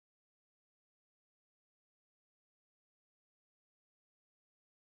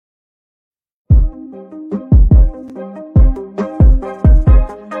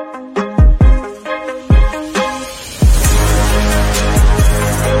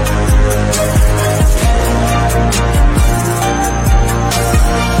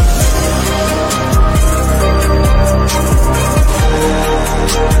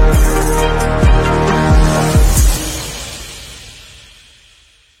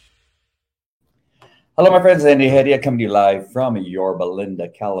Hello, my friends. Andy Hedia coming to you live from Yorba Linda,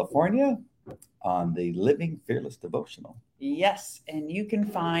 California on the Living Fearless Devotional. Yes, and you can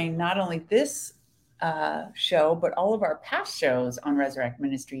find not only this show, but all of our past shows on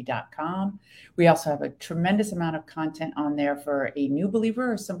resurrectministry.com. We also have a tremendous amount of content on there for a new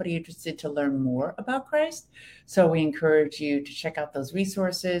believer or somebody interested to learn more about Christ. So we encourage you to check out those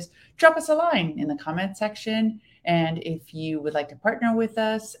resources. Drop us a line in the comment section. And if you would like to partner with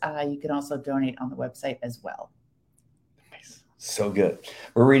us, you can also donate on the website as well. Nice. So good.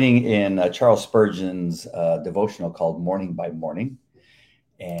 We're reading in Charles Spurgeon's devotional called Morning by Morning.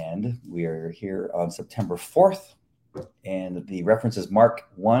 And we are here on September 4th. And the reference is Mark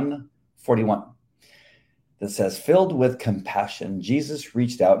 1:41. That says, filled with compassion, Jesus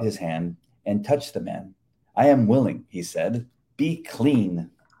reached out his hand and touched the man. I am willing, he said, be clean.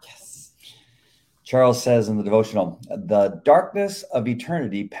 Yes. Charles says in the devotional, the darkness of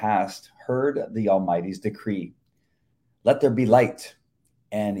eternity past heard the Almighty's decree. Let there be light.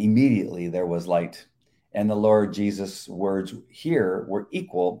 And immediately there was light. And the Lord Jesus' words here were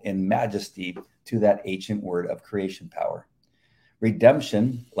equal in majesty to that ancient word of creation power.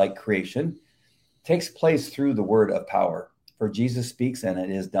 Redemption, like creation, takes place through the word of power. For Jesus speaks and it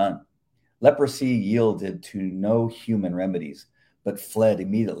is done. Leprosy yielded to no human remedies, but fled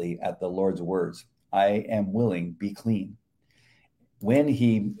immediately at the Lord's words. I am willing, be clean. When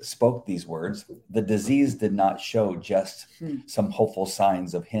he spoke these words, the disease did not show just some hopeful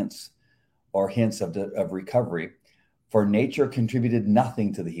signs of hints of recovery, for nature contributed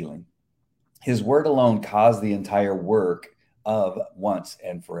nothing to the healing. His word alone caused the entire work of at once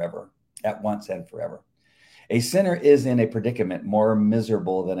and forever. A sinner is in a predicament more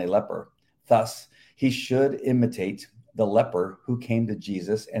miserable than a leper. Thus, he should imitate the leper who came to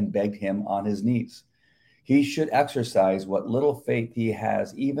Jesus and begged him on his knees. He should exercise what little faith he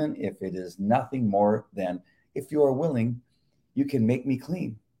has, even if it is nothing more than, if you are willing, you can make me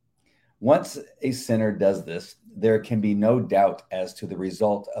clean. Once a sinner does this, there can be no doubt as to the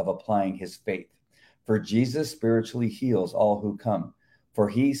result of applying his faith. For Jesus spiritually heals all who come. For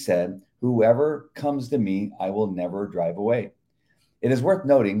he said, whoever comes to me, I will never drive away. It is worth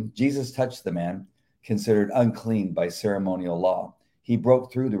noting, Jesus touched the man considered unclean by ceremonial law. He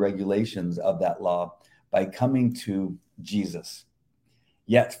broke through the regulations of that law by coming to Jesus.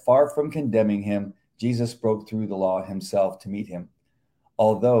 Yet, far from condemning him, Jesus broke through the law himself to meet him.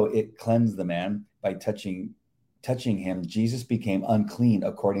 Although it cleansed the man by touching him, Jesus became unclean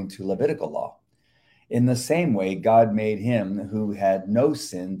according to Levitical law. In the same way, God made him who had no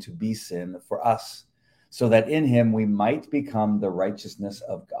sin to be sin for us, so that in him we might become the righteousness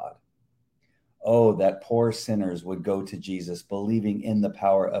of God. Oh, that poor sinners would go to Jesus, believing in the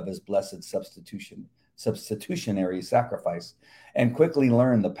power of his blessed substitutionary sacrifice, and quickly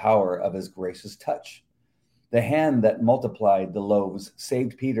learn the power of his gracious touch. The hand that multiplied the loaves,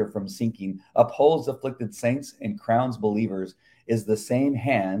 saved Peter from sinking, upholds afflicted saints, and crowns believers, is the same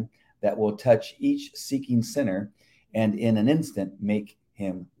hand that will touch each seeking sinner and in an instant make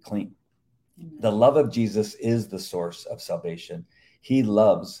him clean. The love of Jesus is the source of salvation. He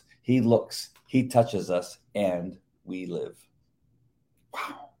loves, he looks, he touches us, and we live.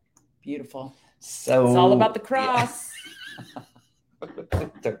 Wow. Beautiful. So it's all about the cross. Yeah.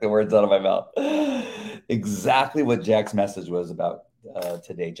 Took the words out of my mouth. Exactly what Jack's message was about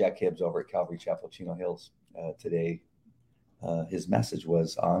today. Jack Hibbs over at Calvary Chapel, Chino Hills. Today, his message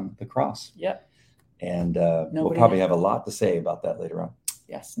was on the cross. Yep. And we'll probably have a lot to say about that later on.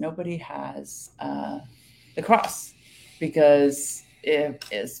 Yes, nobody has the cross because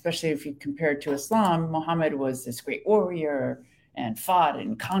especially if you compare it to Islam, Muhammad was this great warrior and fought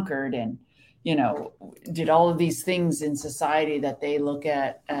and conquered and did all of these things in society that they look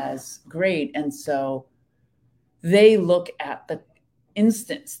at as great. And so they look at the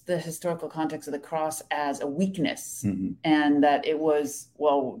historical context of the cross as a weakness. Mm-hmm. And that it was,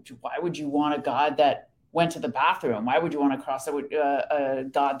 well, why would you want a God that went to the bathroom? Why would you want a cross that would, a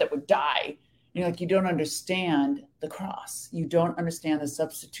God that would die? You don't understand the cross. You don't understand the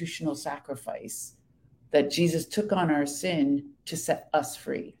substitutional sacrifice that Jesus took on our sin to set us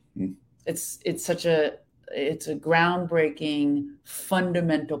free. Mm-hmm. It's a groundbreaking,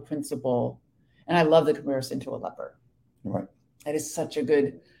 fundamental principle. And I love the comparison to a leper. Right. That is such a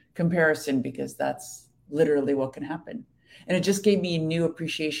good comparison because that's literally what can happen. And it just gave me a new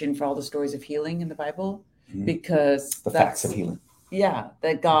appreciation for all the stories of healing in the Bible, mm-hmm. because the facts of healing. Yeah,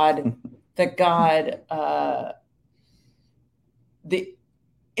 that God, the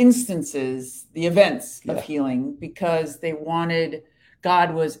instances, the events of healing, because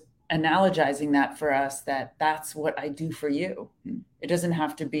God was analogizing that for us, that's what I do for you. Mm-hmm. It doesn't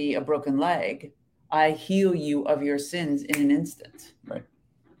have to be a broken leg. I heal you of your sins in an instant. Right.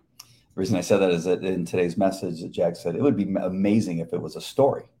 The reason I said that is that in today's message that Jack said, it would be amazing if it was a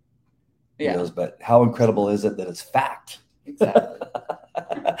story. Yeah. He goes, but how incredible is it that it's fact? Exactly.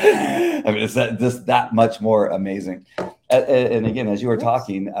 I mean, it's just that much more amazing. And again, as you were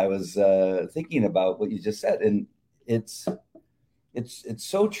talking, I was thinking about what you just said, and it's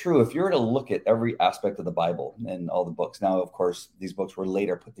so true. If you were to look at every aspect of the Bible and all the books, now of course these books were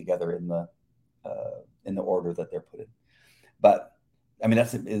later put together in the order that they're put in, but I mean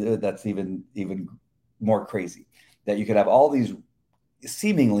that's even more crazy that you could have all these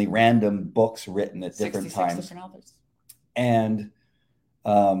seemingly random books written at different times, different authors, and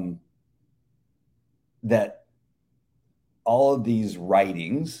that all of these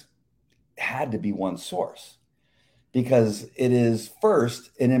writings had to be one source, because it is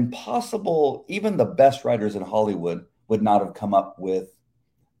first an impossible, even the best writers in Hollywood would not have come up with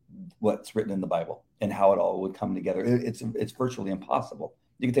what's written in the Bible and how it all would come together. It's virtually impossible.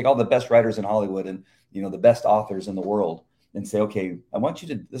 You can take all the best writers in Hollywood and the best authors in the world and say, okay, I want you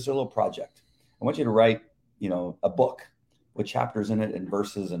to, this is a little project. I want you to write, a book with chapters in it and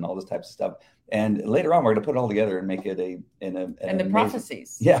verses and all this types of stuff. And later on, we're going to put it all together and make it and the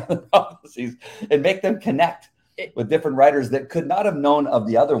prophecies. Yeah, the prophecies, and make them connect with different writers that could not have known of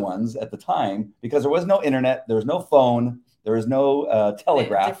the other ones at the time, because there was no internet, there was no phone, there was no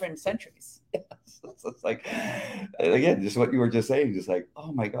telegraph. Different centuries. Yes. It's like, again, just what you were just saying, just like,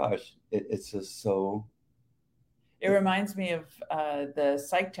 oh my gosh, it's just so. It reminds me of the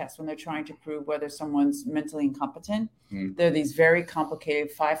psych test when they're trying to prove whether someone's mentally incompetent. There are these very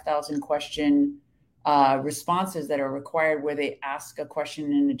complicated 5,000 question responses that are required, where they ask a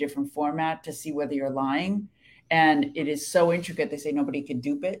question in a different format to see whether you're lying. And it is so intricate. They say nobody can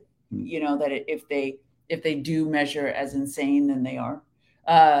dupe it. That if they do measure as insane, then they are.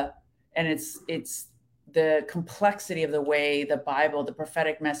 And it's the complexity of the way the Bible, the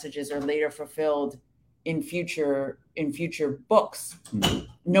prophetic messages, are later fulfilled in future books.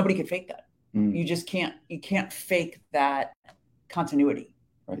 Nobody could fake that. You just can't. You can't fake that continuity.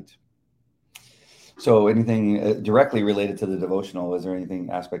 Right. So, anything directly related to the devotional? Is there anything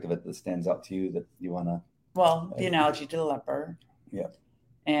aspect of it that stands out to you that you want to? Well, the analogy to the leper. Yeah.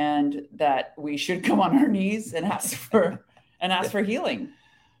 And that we should come on our knees and ask for healing.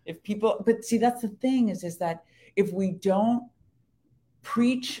 If people, but see, that's the thing is that if we don't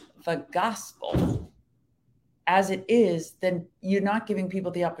preach the gospel as it is, then you're not giving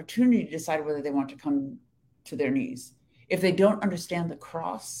people the opportunity to decide whether they want to come to their knees. If they don't understand the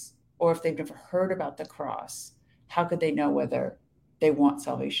cross, or if they've never heard about the cross, how could they know whether they want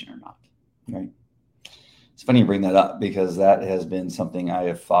salvation or not? Right. It's funny you bring that up, because that has been something I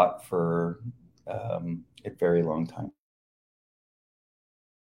have fought for a very long time.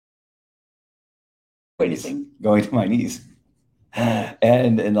 Going to my knees.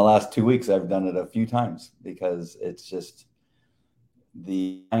 And in the last 2 weeks, I've done it a few times, because it's just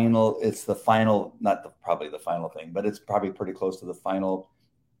probably the final thing, but it's probably pretty close to the final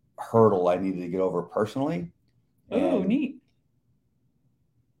hurdle I needed to get over personally. Oh, neat.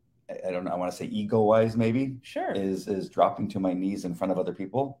 I don't know, I want to say ego-wise, maybe. Sure. Is dropping to my knees in front of other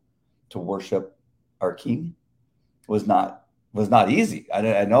people to worship our King was not easy.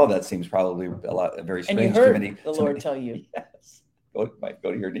 I know that seems probably very strange. And you heard the Lord tell you, yes, go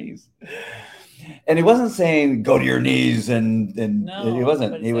to your knees. And he wasn't saying go to your knees, and no, he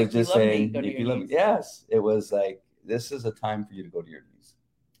wasn't. He was just saying, if you love me. Yes, it was like, this is a time for you to go to your knees.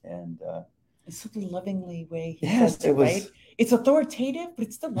 And it's such a lovingly way. Yes, it was. Right? It's authoritative, but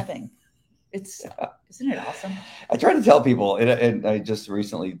it's still loving. Isn't it awesome? I try to tell people, and I just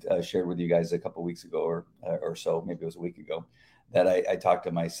recently shared with you guys a couple of weeks ago or so, maybe it was a week ago, that I talked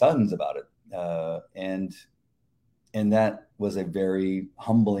to my sons about it. And that was a very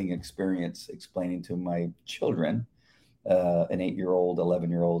humbling experience, explaining to my children, an 8-year-old,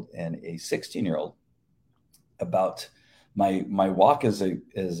 11-year-old, and a 16-year-old, about my walk as a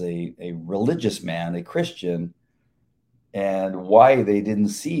religious man, a Christian, and why they didn't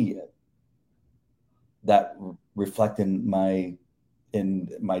see that reflect in my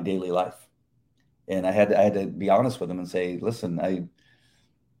daily life. And I had to be honest with them and say, listen, I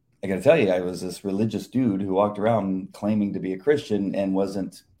got to tell you, I was this religious dude who walked around claiming to be a Christian and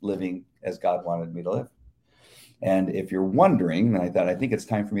wasn't living as God wanted me to live. And if you're wondering, I think it's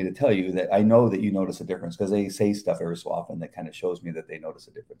time for me to tell you that I know that you notice a difference, because they say stuff every so often that kind of shows me that they notice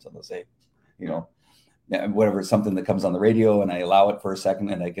a difference. And they'll say, whatever, something that comes on the radio, and I allow it for a second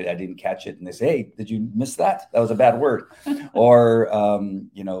and I didn't catch it. And they say, hey, did you miss that? That was a bad word. Or,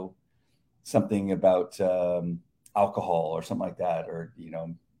 something about alcohol or something like that. Or,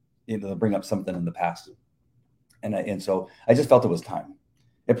 they'll bring up something in the past. And so I just felt it was time.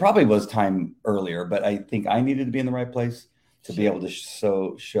 It probably was time earlier, but I think I needed to be in the right place to be able to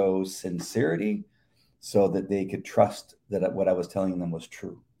show sincerity so that they could trust that what I was telling them was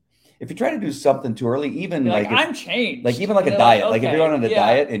true. If you try to do something too early, even like I'm changed, like even like a diet, like if you're on a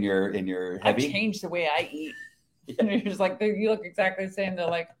diet and you're heavy, I've changed the way I eat. And you're just like, you look exactly the same. They're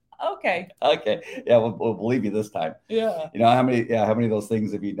like, okay, yeah, we'll believe you this time. Yeah, how many of those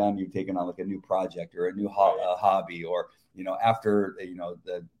things have you done? You've taken on like a new project or a new hobby, or after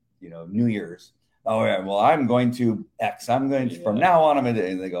New Year's. Oh yeah, well, I'm going to X. I'm going to from now on. And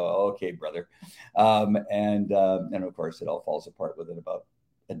they go, okay, brother, and of course it all falls apart within about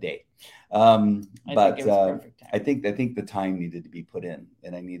a day. But I think the time needed to be put in,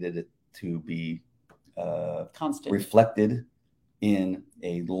 and I needed it to be constant, reflected in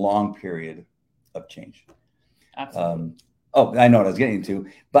a long period of change. Absolutely. I know what I was getting to,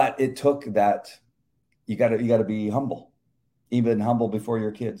 but it took that. You got to be humble, even humble before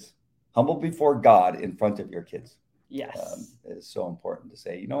your kids, humble before God in front of your kids. Yes, it's so important to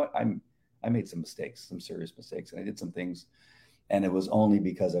say, you know what, I made some mistakes, some serious mistakes, and I did some things, and it was only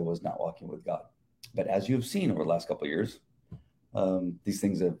because I was not walking with God. But as you have seen over the last couple of years, these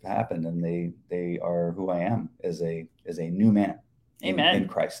things have happened, and they are who I am as a new man. Amen. In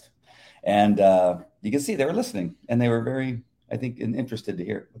Christ. And you can see they were listening, and they were very, I think, interested to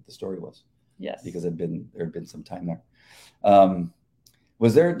hear what the story was. Yes. Because there had been some time there.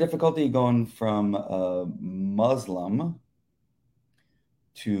 Was there difficulty going from Muslim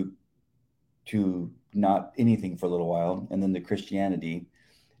to not anything for a little while, and then to Christianity?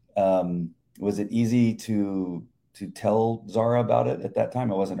 Was it easy to tell Zara about it at that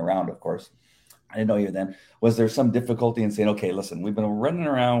time? I wasn't around, of course. I didn't know you then. Was there some difficulty in saying, okay, listen, we've been running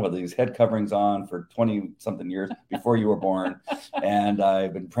around with these head coverings on for 20 something years before you were born. And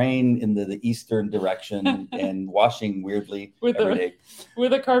I've been praying in the Eastern direction and washing weirdly every day.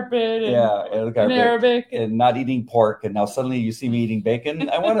 With a carpet. And Arabic. And not eating pork. And now suddenly you see me eating bacon.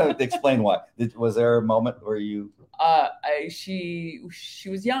 I want to explain why. Was there a moment where you... She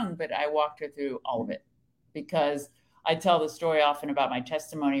was young, but I walked her through all of it, because I tell the story often about my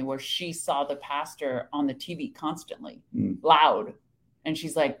testimony where she saw the pastor on the TV constantly, loud. And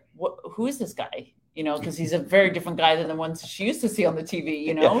she's like, who is this guy? Because he's a very different guy than the ones she used to see on the TV,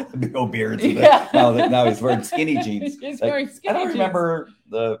 Yeah, big old beards. Now he's wearing skinny jeans. Wearing skinny I don't jeans. remember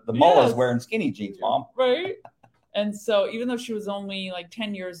the mullahs wearing skinny jeans, Mom. Right. And so even though she was only like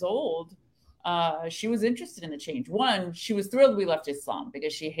 10 years old, she was interested in the change. One, she was thrilled we left Islam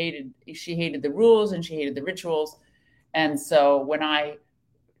because she hated the rules and she hated the rituals. And so when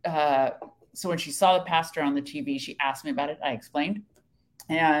when she saw the pastor on the TV, she asked me about it. I explained.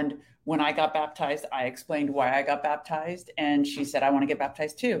 And when I got baptized, I explained why I got baptized. And she said, I want to get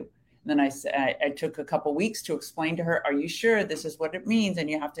baptized too. And then I took a couple weeks to explain to her, are you sure this is what it means? And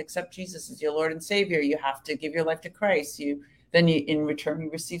you have to accept Jesus as your Lord and Savior. You have to give your life to Christ. In return, you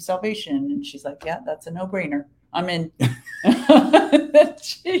receive salvation. And she's like, yeah, that's a no-brainer. I'm in.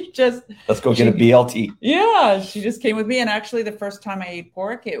 Let's go get a BLT. Yeah, she just came with me. And actually, the first time I ate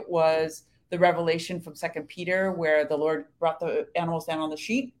pork, it was the revelation from 2 Peter, where the Lord brought the animals down on the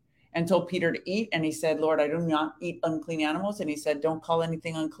sheet and told Peter to eat. And he said, Lord, I do not eat unclean animals. And he said, don't call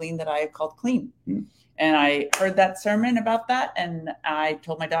anything unclean that I have called clean. And I heard that sermon about that. And I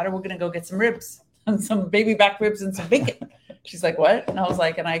told my daughter, we're going to go get some ribs and some baby back ribs and some bacon. She's like, what? And I was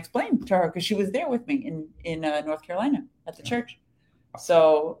like, and I explained to her because she was there with me in North Carolina at the church.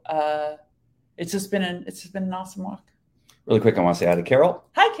 So it's just been an awesome walk. Really quick, I want to say hi to Carol.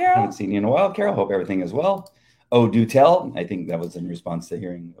 Hi, Carol. I haven't seen you in a while, Carol. Hope everything is well. Oh, do tell. I think that was in response to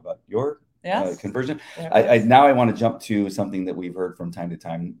hearing about your conversion. Now I want to jump to something that we've heard from time to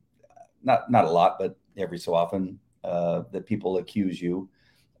time, not a lot, but every so often, that people accuse you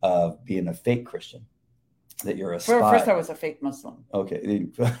of being a fake Christian. That you're a spy. First, I was a fake Muslim. Okay.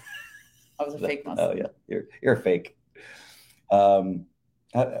 I was a fake Muslim. Oh yeah, you're a fake.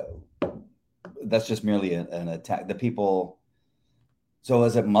 That's just merely an attack. The people. So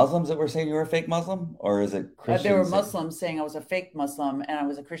is it Muslims that were saying you were a fake Muslim, or is it Christians? There were Muslims saying I was a fake Muslim and I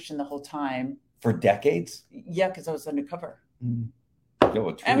was a Christian the whole time. For decades? Yeah, because I was undercover.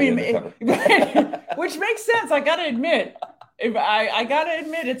 Undercover. Which makes sense. I got to admit. I got to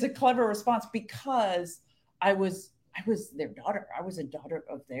admit, it's a clever response because I was their daughter. I was a daughter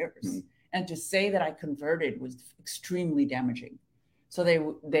of theirs. And to say that I converted was extremely damaging. So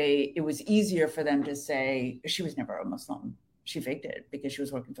it was easier for them to say she was never a Muslim. She faked it because she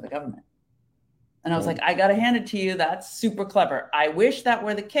was working for the government. And I was like, I got to hand it to you. That's super clever. I wish that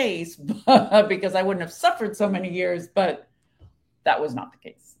were the case because I wouldn't have suffered so many years, but that was not the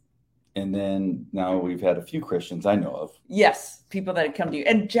case. And then now we've had a few Christians I know of. Yes, people that had come to you.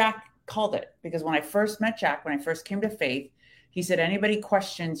 And Jack called it, because when I first met Jack, when I first came to faith, he said, anybody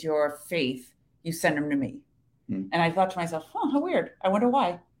questions your faith, you send them to me. And I thought to myself, how weird. I wonder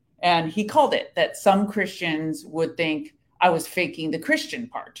why. And he called it that some Christians would think I was faking the Christian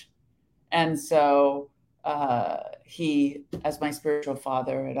part. And so he, as my spiritual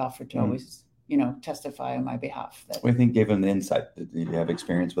father, had offered to always, testify on my behalf. What do you think gave him the insight? Did you have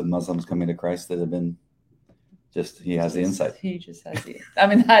experience with Muslims coming to Christ that have been he has the insight? He just has the,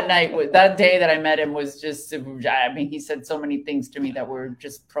 that day that I met him was just, he said so many things to me that were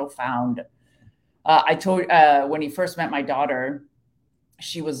just profound. I told, when he first met my daughter,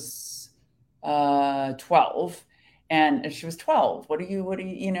 she was 12, and she was 12. What do you,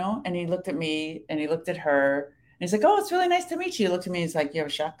 and he looked at me and he looked at her and he's like, oh, it's really nice to meet you. He looked at me. He's like, you have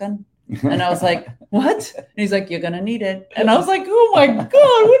a shotgun? And I was like, what? And he's like, you're going to need it. And I was like, oh my God,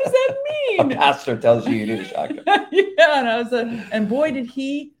 what does that mean? A pastor tells you need a shotgun. Yeah. And I was like, and boy, did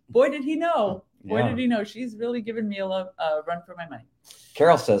he know. Boy, did he know. She's really given me a run for my money.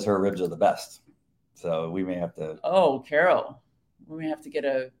 Carol says her ribs are the best. So we may have to. Oh, Carol. We may have to get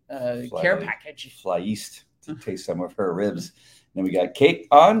a care package. Fly east to taste some of her ribs. Then we got Kate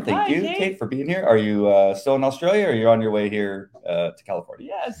on. Thank you, Kate, for being here. Are you still in Australia, or are you on your way here to California?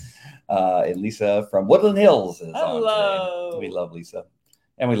 Yes. And Lisa from Woodland Hills is on today. We love Lisa.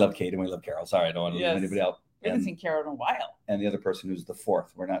 And we love Kate, and we love Carol. Sorry, I don't want to leave anybody out. We haven't seen Carol in a while. And the other person who's the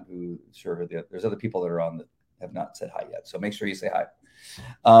fourth. We're not sure who there's other people that are on that have not said hi yet. So make sure you say hi.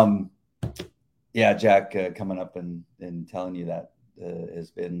 Yeah, Jack coming up and telling you that has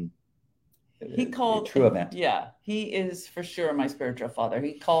been a true event. Yeah, he is for sure my spiritual father.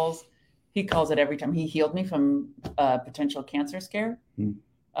 He calls it every time. He healed me from a potential cancer scare.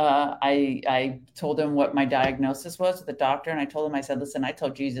 I told him what my diagnosis was with the doctor, and I told him, I said, listen, I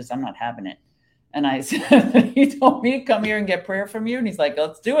told Jesus I'm not having it. And I said, he told me, come here and get prayer from you. And he's like,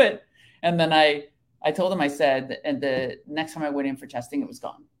 let's do it. And then I told him, I said, and the next time I went in for testing, it was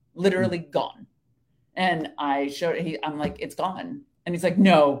gone, literally gone. And I showed I'm like, it's gone. And he's like,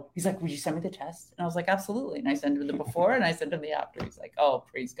 no. He's like, would you send me the test? And I was like, absolutely. And I sent him the before and I sent him the after. He's like, oh,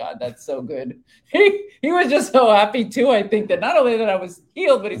 praise God. That's so good. He was just so happy too. I think that not only that I was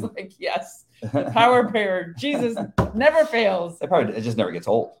healed, but he's like, yes, the power of prayer. Jesus never fails. It just never gets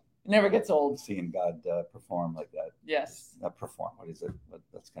old. It never gets old. Seeing God perform like that. Yes. Not perform. What is it?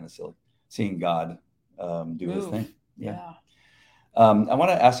 That's kind of silly. Seeing God do his thing. Yeah. I want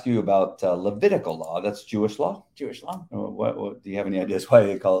to ask you about Levitical law. That's Jewish law? Jewish law. What do you have any ideas why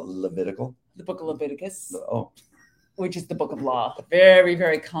they call it Levitical? The book of Leviticus. Oh. Which is the book of law. Very,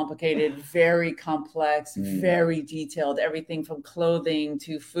 very complicated, very complex, very detailed. Everything from clothing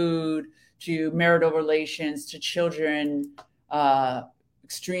to food to marital relations to children.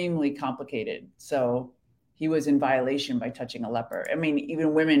 Extremely complicated. So he was in violation by touching a leper. I mean,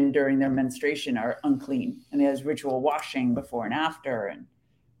 even women during their menstruation are unclean, and there's ritual washing before and after, and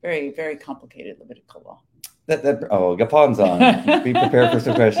very, very complicated Levitical law. Gapon's on. Be prepared for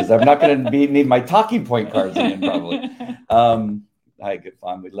some questions. I'm not going to need my talking point cards again, probably. Hi,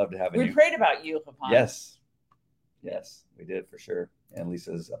 Gapon. We'd love to have you. We prayed about you, Gapon. Yes, we did for sure. And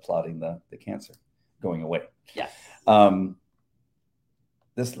Lisa's applauding the cancer going away. Yes.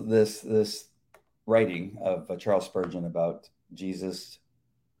 This writing of Charles Spurgeon about Jesus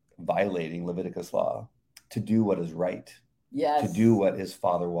violating Leviticus law to do what is right, to do what his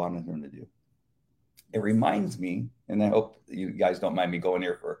father wanted him to do. It reminds me, and I hope you guys don't mind me going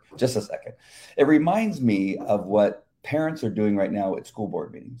here for just a second. It reminds me of what parents are doing right now at school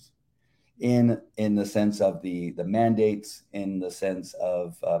board meetings, in the sense of the mandates, in the sense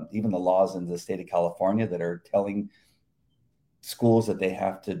of even the laws in the state of California that are telling schools that they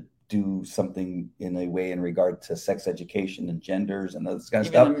have to do something in a way in regard to sex education and genders and this kind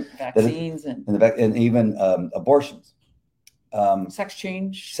of stuff. Vaccines and even abortions. Sex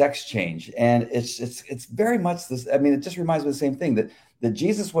change. And it's very much this. I mean, it just reminds me of the same thing that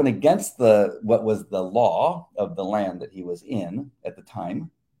Jesus went against what was the law of the land that he was in at the time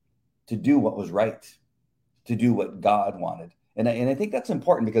to do what was right, to do what God wanted. And I think that's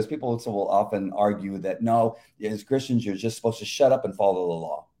important because people will often argue that no, as Christians, you're just supposed to shut up and follow the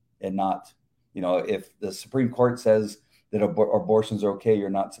law. And not, if the Supreme Court says that abortions are okay, you're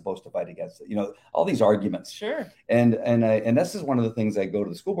not supposed to fight against it. All these arguments. Sure. And this is one of the things I go to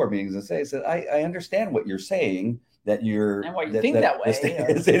the school board meetings and say, I understand what you're saying, that you're and why you think that way.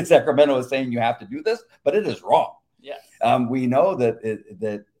 The state of Sacramento is saying you have to do this, but it is wrong. Yes. We know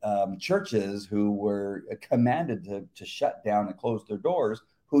that churches who were commanded to shut down and close their doors,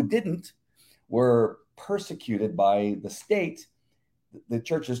 who didn't, were persecuted by the state the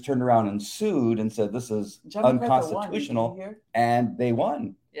churches turned around and sued and said this is John MacArthur unconstitutional, won. Did you hear? and they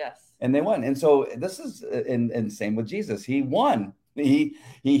won. Yes. And they won. And so this is, and same with Jesus. He won. He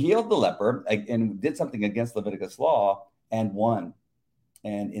healed the leper and did something against Leviticus law and won.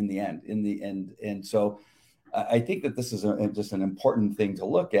 And in the end. And so I think that this is just an important thing to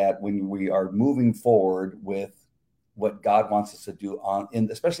look at when we are moving forward with what God wants us to do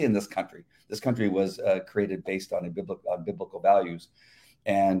especially in this country. This country was created based on biblical values.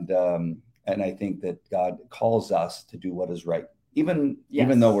 And I think that God calls us to do what is right. Even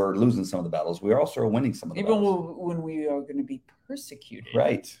though we're losing some of the battles, we are also winning some of the battles. Even when we are going to be persecuted,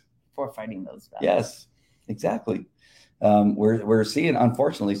 right, for fighting those battles. Yes, exactly. We're seeing,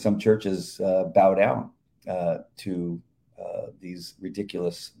 unfortunately, some churches bow down to these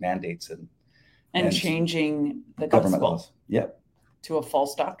ridiculous mandates and changing the government gospel laws. Yep. To a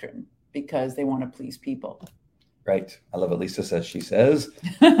false doctrine because they want to please people. Right. I love what Lisa says. She says,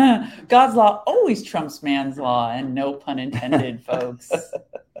 God's law always trumps man's law, and no pun intended, folks.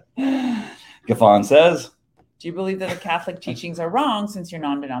 Gaffon says, do you believe that the Catholic teachings are wrong since you're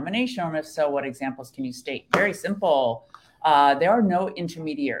non-denominational? And if so, what examples can you state? Very simple. There are no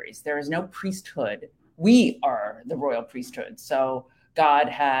intermediaries. There is no priesthood. We are the royal priesthood. So God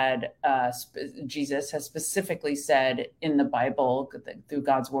had, Jesus has specifically said in the Bible through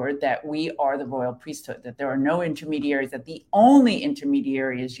God's word that we are the royal priesthood, that there are no intermediaries, that the only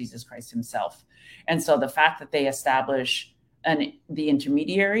intermediary is Jesus Christ himself. And so the fact that they establish the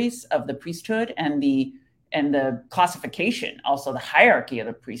intermediaries of the priesthood and the classification, also the hierarchy of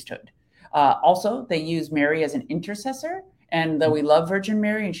the priesthood. Also, they use Mary as an intercessor. And though we love Virgin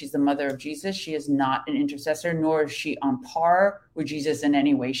Mary and she's the mother of Jesus, she is not an intercessor, nor is she on par with Jesus in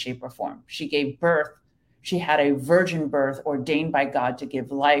any way, shape, or form. She gave birth. She had a virgin birth ordained by God to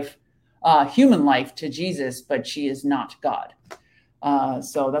give life, human life to Jesus, but she is not God.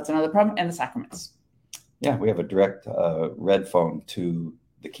 So that's another problem. And the sacraments. Yeah, we have a direct red phone to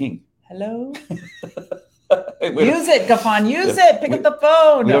the king. Hello? Use it, Gaffon. Use it. Pick up the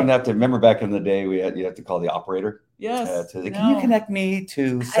phone. We don't have to remember back in the day. You have to call the operator. Yes. Can you connect me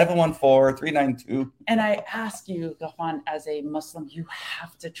to 714-392? And I ask you, Gaffon, as a Muslim, you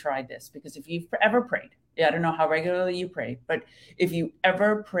have to try this because if you've ever prayed, I don't know how regularly you pray, but if you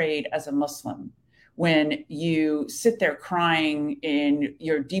ever prayed as a Muslim, when you sit there crying in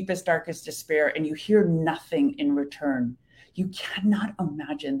your deepest, darkest despair and you hear nothing in return, you cannot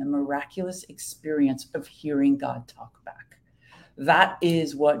imagine the miraculous experience of hearing God talk back. That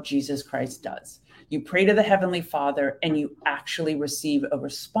is what Jesus Christ does. You pray to the Heavenly Father and you actually receive a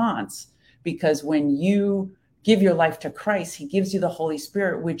response because when you give your life to Christ, he gives you the Holy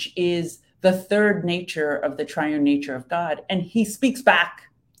Spirit, which is the third nature of the triune nature of God. And he speaks back.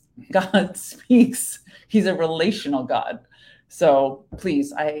 God speaks. He's a relational God. So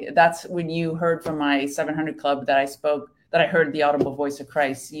please, that's when you heard from my 700 Club that I heard the audible voice of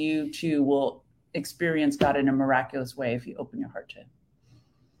Christ. You too will experience God in a miraculous way if you open your heart to him.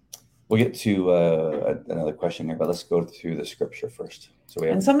 We'll get to another question here, but let's go through the scripture first.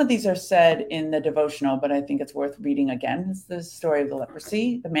 And some of these are said in the devotional, but I think it's worth reading again. It's the story of the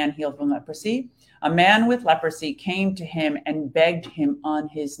leprosy, the man healed from leprosy. A man with leprosy came to him and begged him on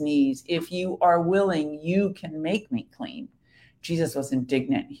his knees, "If you are willing, you can make me clean." Jesus was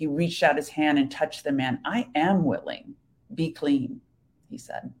indignant. He reached out his hand and touched the man. "I am willing. Be clean," he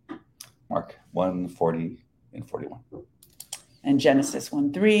said. Mark 1:40 and 41. And Genesis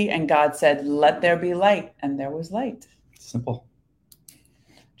 1:3, and God said, "Let there be light," and there was light. Simple.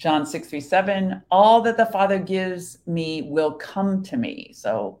 John 6:3-7, all that the Father gives me will come to me.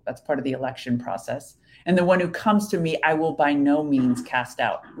 So that's part of the election process. And the one who comes to me, I will by no means cast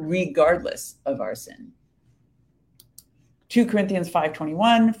out, regardless of our sin. 2 Corinthians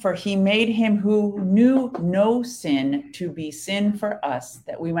 5:21, for he made him who knew no sin to be sin for us,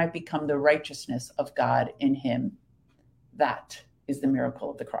 that we might become the righteousness of God in him. That is the miracle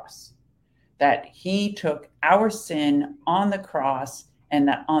of the cross. That he took our sin on the cross, and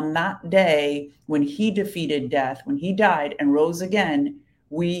that on that day, when he defeated death, when he died and rose again,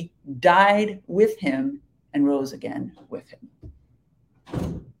 we died with him and rose again with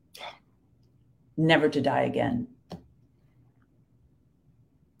him. Never to die again.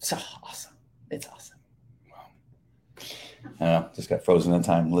 So awesome. It's awesome. Just got frozen in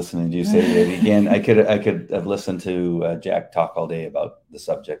time listening to you say it again. I could have listened to Jack talk all day about the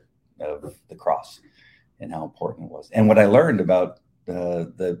subject of the cross and how important it was. And what I learned about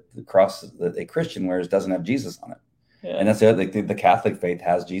the cross that a Christian wears doesn't have Jesus on it. Yeah. And that's the Catholic faith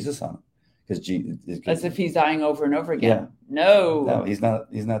has Jesus on it As if he's dying over and over again. Yeah. No, he's not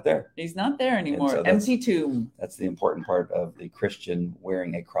there. He's not there anymore. So empty tomb. That's the important part of the Christian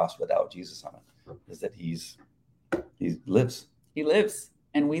wearing a cross without Jesus on it, is that he lives. He lives,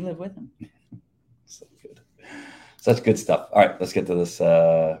 and we live with him. So good. Such good stuff. All right, let's get to this.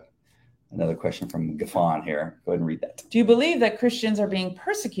 Another question from Gaffon here. Go ahead and read that. Do you believe that Christians are being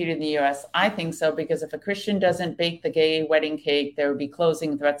persecuted in the U.S.? I think so, because if a Christian doesn't bake the gay wedding cake, there would be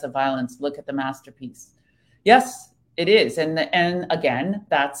closing threats of violence. Look at the masterpiece. Yes, it is. And again,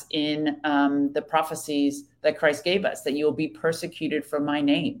 that's in the prophecies that Christ gave us, that you will be persecuted for my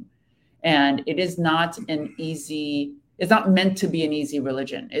name. And it is not it's not meant to be an easy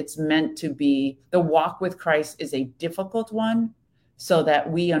religion. It's meant to be, the walk with Christ is a difficult one, so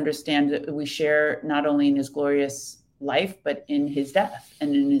that we understand that we share not only in his glorious life, but in his death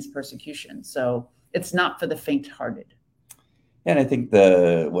and in his persecution. So it's not for the faint-hearted. And I think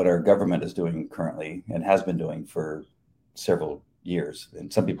what our government is doing currently, and has been doing for several years,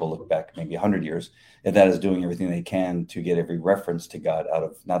 and some people look back maybe 100 years, and that is doing everything they can to get every reference to God out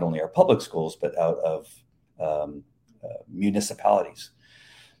of not only our public schools, but out of municipalities,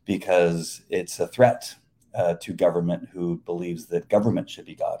 because it's a threat to government who believes that government should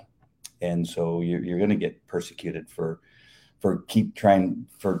be God. And so you're going to get persecuted for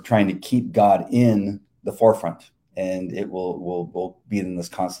trying to keep God in the forefront. And it will be in this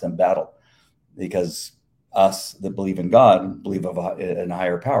constant battle, because us that believe in God believe in a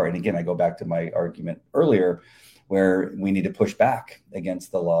higher power. And again, I go back to my argument earlier, where we need to push back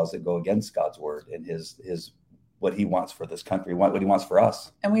against the laws that go against God's word and his what he wants for this country, what he wants for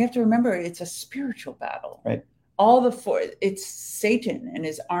us. And we have to remember, it's a spiritual battle. Right. It's Satan and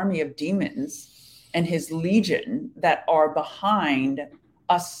his army of demons and his legion that are behind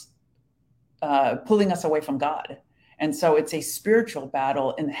us, pulling us away from God. And so it's a spiritual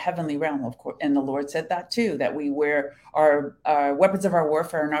battle in the heavenly realm, of course. And the Lord said that too, that we wear our weapons of our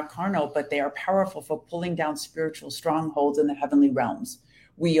warfare are not carnal, but they are powerful for pulling down spiritual strongholds in the heavenly realms.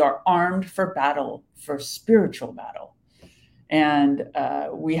 We are armed for battle, for spiritual battle. And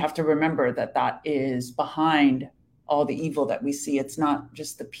we have to remember that is behind all the evil that we see. It's not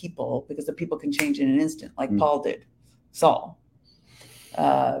just the people, because the people can change in an instant, like Paul did, Saul.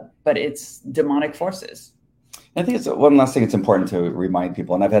 But it's demonic forces. I think it's one last thing it's important to remind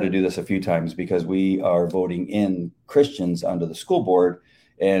people, and I've had to do this a few times, because we are voting in Christians under the school board.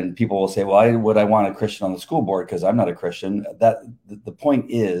 And people will say, well, why would I want a Christian on the school board? Because I'm not a Christian. That the point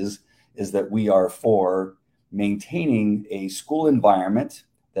is that we are for maintaining a school environment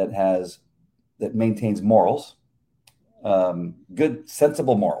that maintains morals, good,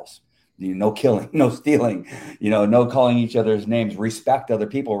 sensible morals. No killing, no stealing, no calling each other's names, respect other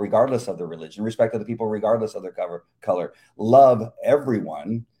people regardless of their religion, respect other people regardless of their color, love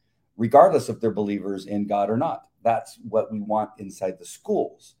everyone regardless if they're believers in God or not. That's what we want inside the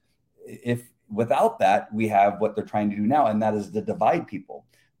schools. If without that, we have what they're trying to do now, and that is to divide people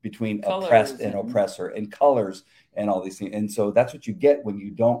between colors, oppressed and oppressor, and colors and all these things. And so that's what you get when you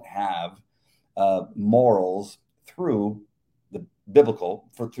don't have morals through the biblical,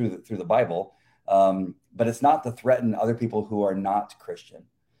 through the Bible. But it's not to threaten other people who are not Christian,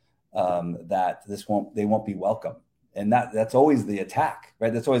 that they won't be welcome. And that's always the attack,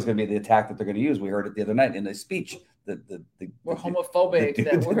 right? That's always going to be the attack that they're going to use. We heard it the other night in a speech that we're homophobic.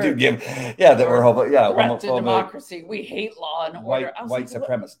 We're homophobic to democracy. We hate law and order. White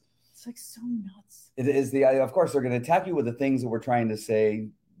supremacist. It's like so nuts. It is of course they're going to attack you with the things that we're trying to say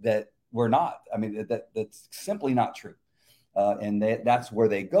that we're not. I mean, that's simply not true. And that's where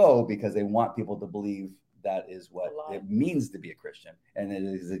they go, because they want people to believe that is what it means to be a Christian, and it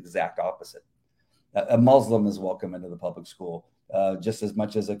is the exact opposite. A Muslim is welcome into the public school just as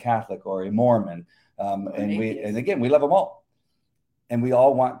much as a Catholic or a Mormon. And again, we love them all. And we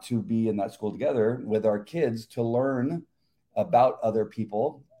all want to be in that school together with our kids to learn about other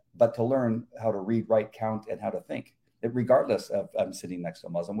people, but to learn how to read, write, count, and how to think. Regardless of I'm sitting next to a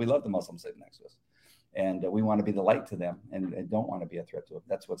Muslim. We love the Muslim sitting next to us. And we want to be the light to them and don't want to be a threat to them.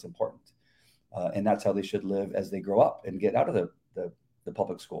 That's what's important. And that's how they should live as they grow up and get out of the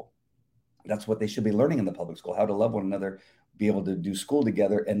public school. That's what they should be learning in the public school, how to love one another, be able to do school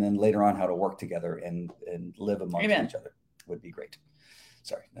together, and then later on how to work together and live amongst each other would be great.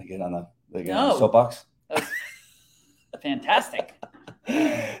 Sorry, I get on the soapbox. Fantastic.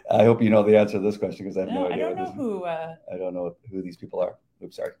 I hope you know the answer to this question, because I have no idea. I don't know who these people are.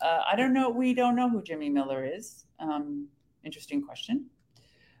 Oops, sorry. I don't know. We don't know who Jimmy Miller is. Interesting question.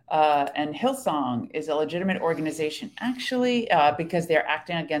 And Hillsong is a legitimate organization, actually, because they're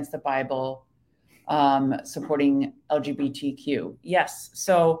acting against the Bible, supporting LGBTQ. Yes.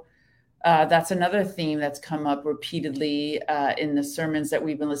 So That's another theme that's come up repeatedly in the sermons that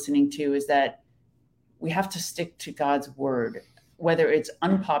we've been listening to, is that we have to stick to God's word, whether it's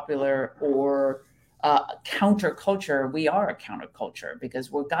unpopular or counterculture. We are a counterculture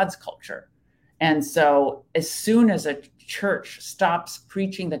because we're God's culture. And so as soon as a church stops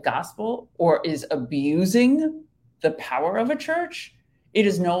preaching the gospel or is abusing the power of a church, it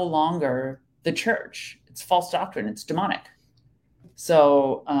is no longer the church. It's false doctrine. It's demonic.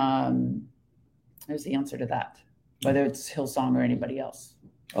 So there's the answer to that, whether it's Hillsong or anybody else.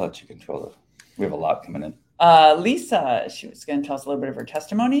 I'll let you control it. We have a lot coming in. Lisa, she was going to tell us a little bit of her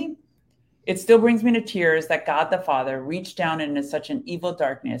testimony. It still brings me to tears that God the Father reached down into such an evil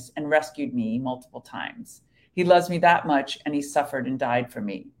darkness and rescued me multiple times. He loves me that much, and he suffered and died for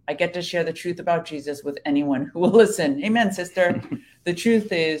me. I get to share the truth about Jesus with anyone who will listen. Amen, sister. The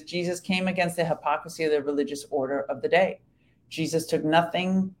truth is, Jesus came against the hypocrisy of the religious order of the day. Jesus took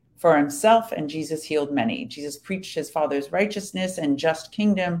nothing for himself, and Jesus healed many. Jesus preached his Father's righteousness and just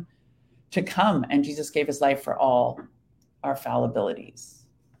kingdom to come, and Jesus gave his life for all our fallibilities.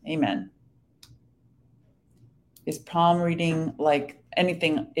 Amen. Is palm reading like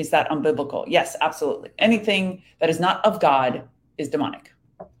anything, is that unbiblical? Yes, absolutely. Anything that is not of God is demonic.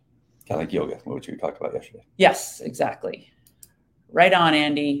 Kind of like yoga, which we talked about yesterday. Yes, exactly. Right on,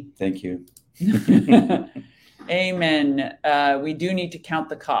 Andy. Thank you. Amen. We do need to count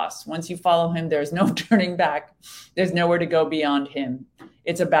the costs. Once you follow him, there's no turning back. There's nowhere to go beyond him.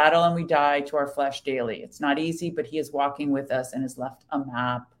 It's a battle, and we die to our flesh daily. It's not easy, but he is walking with us and has left a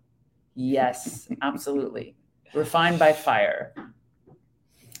map. Yes, absolutely. Refined by fire. I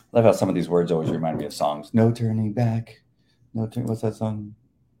love how some of these words always remind me of songs. No turning back. What's that song?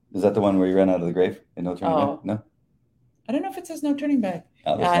 Is that the one where you ran out of the grave and no turning back? No? I don't know if it says no turning back.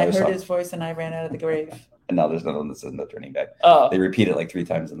 Oh, I heard his voice and I ran out of the grave. And now there's another one that says no turning back. Oh. They repeat it like 3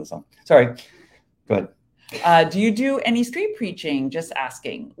 times in the song. Sorry. Go ahead. Do you do any street preaching? Just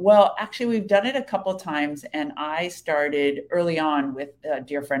asking. Well, actually, we've done it a couple of times, and I started early on with a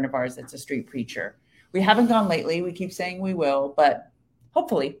dear friend of ours that's a street preacher. We haven't gone lately. We keep saying we will, but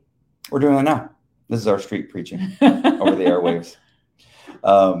hopefully. We're doing it now. This is our street preaching over the airwaves.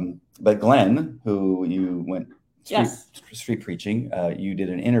 But Glenn, who you went street preaching, you did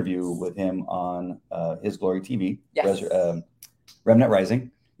an interview with him on His Glory TV, yes. Remnant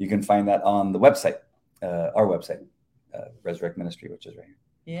Rising. You can find that on the website, our website, Resurrect Ministry, which is right here.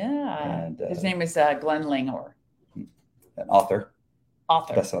 Yeah. And his name is Glenn Langor. An author.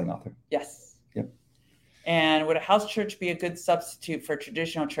 Best-selling author. Yes. Yep. And would a house church be a good substitute for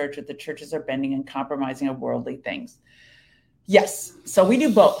traditional church if the churches are bending and compromising of worldly things? Yes. So we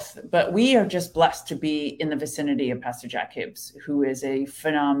do both, but we are just blessed to be in the vicinity of Pastor Jack Hibbs, who is a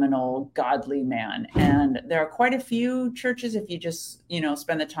phenomenal, godly man. And there are quite a few churches if you just,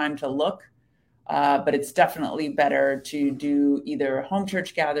 spend the time to look. But it's definitely better to do either a home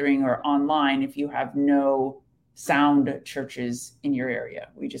church gathering or online if you have no sound churches in your area.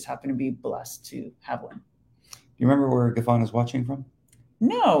 We just happen to be blessed to have one. You remember where Gafan is watching from?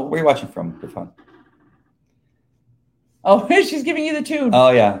 No. Where are you watching from, Gafan? Oh, she's giving you the tune.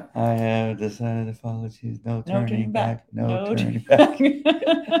 Oh, yeah. I have decided to follow Jesus. No turning back. No turning back.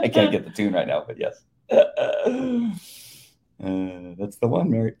 I can't get the tune right now, but yes. That's the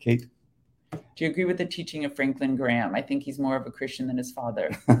one, Mary Kate. Do you agree with the teaching of Franklin Graham? I think he's more of a Christian than his father.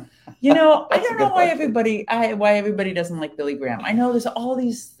 I don't know why everybody doesn't like Billy Graham. I know there's all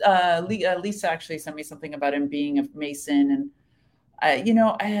these. Lisa actually sent me something about him being a Mason,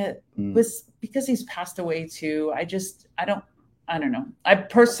 and was because he's passed away too. I don't know. I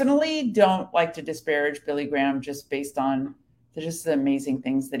personally don't like to disparage Billy Graham just based on the amazing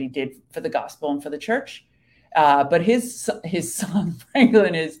things that he did for the gospel and for the church. But his son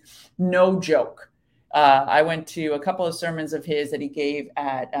Franklin is no joke. I went to a couple of sermons of his that he gave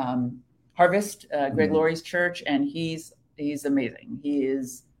at Harvest, Greg Laurie's church, and he's amazing. He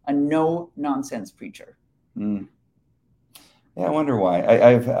is a no nonsense preacher. Yeah, I wonder why.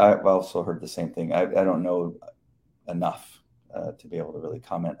 I've also heard the same thing. I don't know enough to be able to really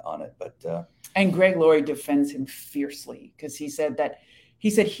comment on it, but and Greg Laurie defends him fiercely because he said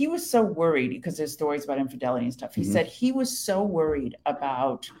he was so worried because there's stories about infidelity and stuff. He said he was so worried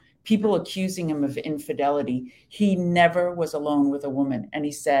about people accusing him of infidelity. He never was alone with a woman. And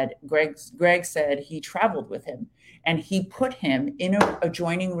he said, Greg said he traveled with him and he put him in an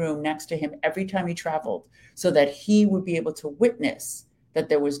adjoining room next to him every time he traveled so that he would be able to witness that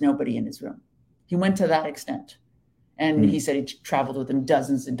there was nobody in his room. He went to that extent. And he said he traveled with him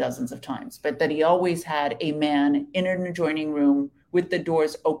dozens and dozens of times, but that he always had a man in an adjoining room with the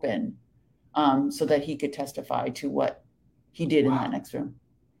doors open so that he could testify to what he did in that next room.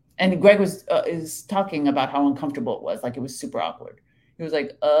 And Greg was is talking about how uncomfortable it was. Like it was super awkward. He was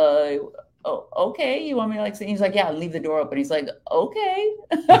like, oh, okay. You want me to like, he's like, yeah, leave the door open. He's like, okay.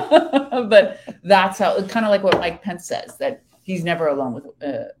 But that's how, kind of like what Mike Pence says, that he's never alone with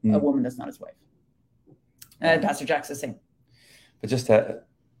a woman that's not his wife. Pastor Jack's the same. But just yeah,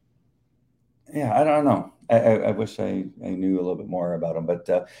 I don't know. I wish I knew a little bit more about him. But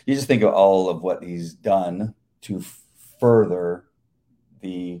you just think of all of what he's done to further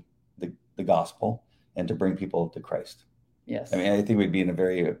the gospel and to bring people to Christ. Yes. I mean, I think we'd be in a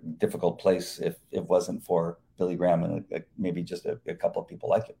very difficult place if it wasn't for Billy Graham and maybe just a couple of people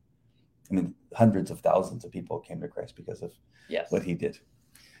like him. I mean, hundreds of thousands of people came to Christ because of what he did.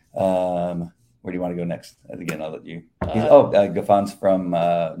 Where do you want to go next? Again, I'll let you. Gafan's from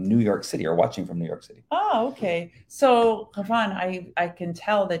New York City, or watching from New York City. Oh, okay. So, Gafan, I can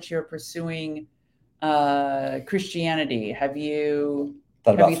tell that you're pursuing Christianity. Have you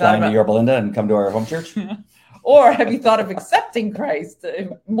thought about flying to Yorba Linda and come to our home church? Or have you thought of accepting Christ?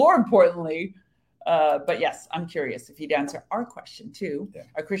 More importantly, but yes, I'm curious if you'd answer our question too. Yeah.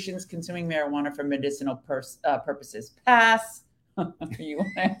 Are Christians consuming marijuana for medicinal purposes? Pass. You want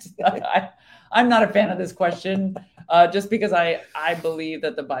to answer that? I'm not a fan of this question, just because I believe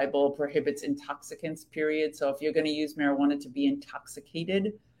that the Bible prohibits intoxicants, period. So if you're going to use marijuana to be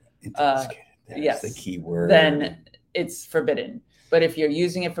intoxicated, yes, the key word. Then it's forbidden. But if you're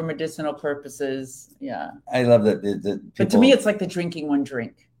using it for medicinal purposes, yeah. I love that. People, but to me, it's like the drinking one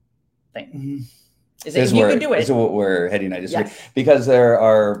drink thing. Mm-hmm. You can do it. This is what we're heading. I disagree. Yes. Because there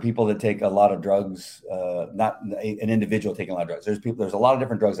are people that take a lot of drugs, not an individual taking a lot of drugs. There's a lot of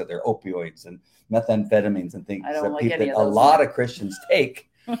different drugs out there, opioids and methamphetamines and things that a lot of Christians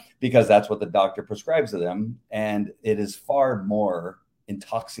take because that's what the doctor prescribes to them. And it is far more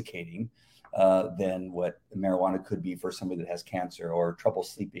intoxicating than what marijuana could be for somebody that has cancer or trouble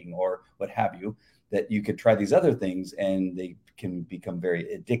sleeping or what have you, that you could try these other things and they can become very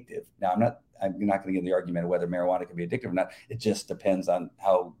addictive. Now, I'm not going to get in the argument of whether marijuana can be addictive or not. It just depends on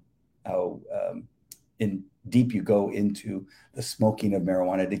how in deep you go into the smoking of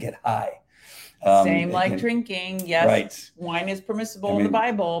marijuana to get high. Same like drinking. Yes, right. Wine is permissible in the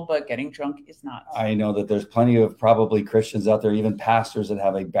Bible, but getting drunk is not. I know that there's plenty of probably Christians out there, even pastors that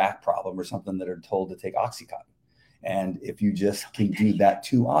have a back problem or something, that are told to take Oxycontin. And if you just can do that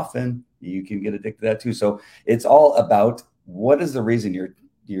too often, you can get addicted to that too. So it's all about what is the reason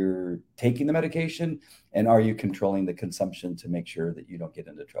you're taking the medication, and are you controlling the consumption to make sure that you don't get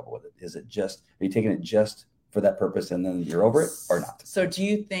into trouble with it? Are you taking it just for that purpose and then you're over it, or not? So do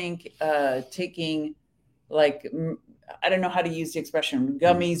you think taking, like, I don't know how to use the expression,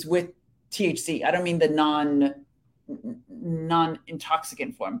 gummies with THC, I don't mean the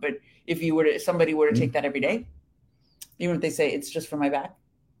non-intoxicant form, but if somebody were to take that every day, even if they say it's just for my back?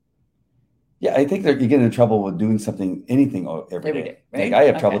 Yeah, I think that you get in trouble with doing anything every day. Right? Like I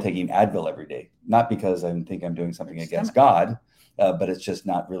have trouble taking Advil every day, not because I think I'm doing something against God, but it's just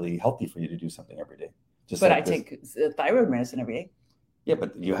not really healthy for you to do something every day. But I take thyroid medicine every day. Yeah,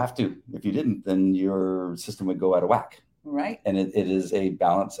 but you have to. If you didn't, then your system would go out of whack. Right. And it is a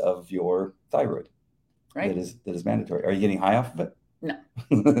balance of your thyroid. Right. That is mandatory. Are you getting high off of it? No.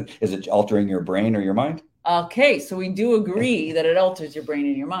 Is it altering your brain or your mind? Okay, so we do agree that it alters your brain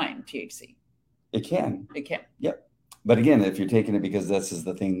and your mind, THC. It can. It can. Yep. But again, if you're taking it because this is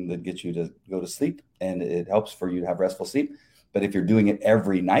the thing that gets you to go to sleep and it helps for you to have restful sleep, but if you're doing it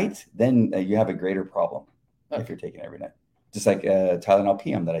every night, then you have a greater problem if you're taking it every night. Just like Tylenol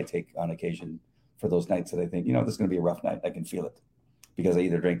PM that I take on occasion for those nights that I think, this is going to be a rough night. I can feel it because I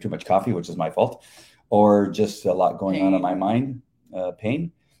either drank too much coffee, which is my fault, or just a lot going on in my mind,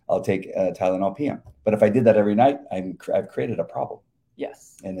 pain. I'll take Tylenol PM. But if I did that every night, I've created a problem.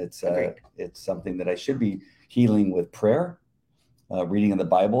 Yes. And it's something that I should be healing with prayer, reading in the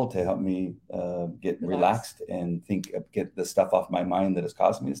Bible to help me get relaxed and get the stuff off my mind that is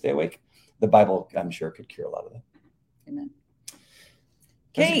causing me to stay awake. The Bible, I'm sure, could cure a lot of that. Amen.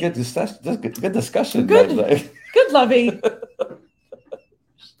 Kate. Good discussion. Good, Lovey.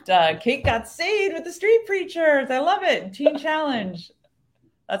 Kate got saved with the street preachers. I love it. Teen Challenge.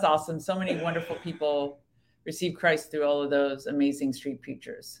 That's awesome. So many wonderful people receive Christ through all of those amazing street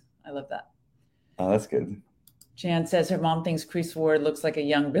preachers. I love that. Oh, that's good. Jan says her mom thinks Chris Ward looks like a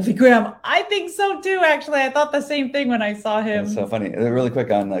young Billy Graham. I think so too, actually. I thought the same thing when I saw him. That's so funny. Really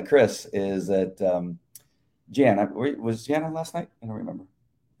quick on Chris is that Jan, was Jan on last night? I don't remember.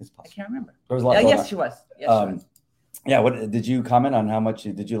 I can't remember. There was a lot yes, she was. Yes, she was. Yeah. What did you comment on? How much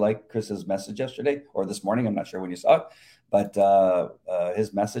did you like Chris's message yesterday or this morning? I'm not sure when you saw it, but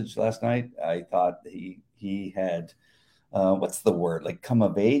his message last night, I thought he had what's the word? Like come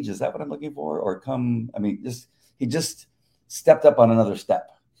of age? Is that what I'm looking for? Or come? I mean, he just stepped up on another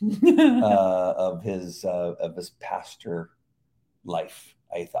step of his pastor life.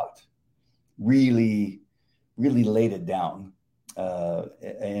 I thought really laid it down,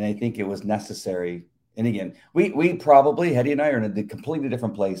 and I think it was necessary. And again, we probably, Hetty and I, are in a completely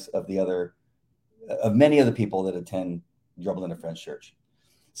different place of many of the people that attend Yorba Linda Friends Church.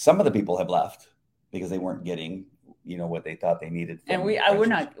 Some of the people have left because they weren't getting, what they thought they needed. And we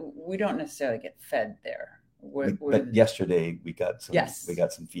don't necessarily get fed there. But yesterday we got some. Yes. We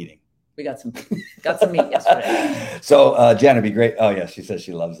got some feeding. We got some meat yesterday. So Jan, it'd be great. Oh yeah, she says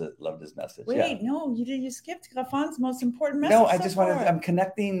she loved his message. Wait, no, you skipped Rafan's most important message. No, I just wanted. I'm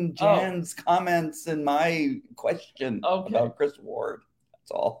connecting Jan's comments and my question about Chris Ward.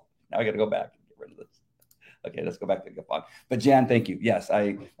 That's all. Now I got to go back and get rid of this. Okay, let's go back to Rafan. But Jan, thank you. Yes,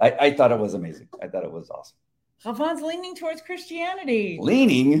 I thought it was amazing. I thought it was awesome. Rafan's leaning towards Christianity.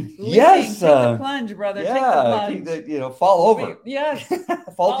 Leaning? Yes. Take the plunge, brother. Yeah. Take the plunge. Fall over. Yes.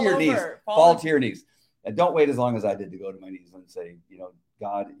 Fall to your knees. Fall to your knees. And don't wait as long as I did to go to my knees and say,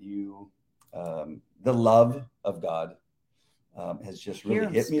 God, the love of God has just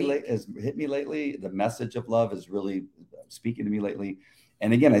really hit me lately. The message of love is really speaking to me lately.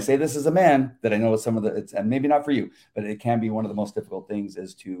 And again, I say this as a man that I know and maybe not for you, but it can be one of the most difficult things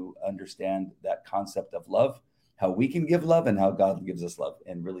is to understand that concept of love, how we can give love and how God gives us love,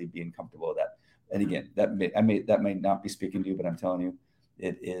 and really being comfortable with that. And again, that may not be speaking to you, but I'm telling you,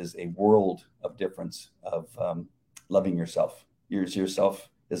 it is a world of difference of loving yourself. Yourself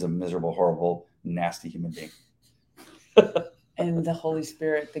is a miserable, horrible, nasty human being. And the Holy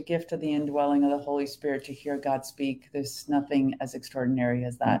Spirit, the gift of the indwelling of the Holy Spirit to hear God speak. There's nothing as extraordinary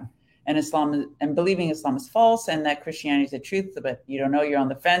as that. Mm-hmm. And believing Islam is false and that Christianity is the truth, but you don't know, you're on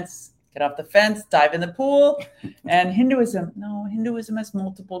the fence. Get off the fence, dive in the pool. And Hinduism has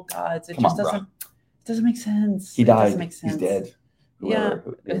multiple gods. It doesn't make sense. He died. It doesn't make sense. He's dead.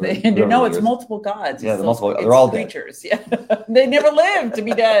 It's multiple gods. Yeah, they're all creatures. Dead. Yeah, they never lived to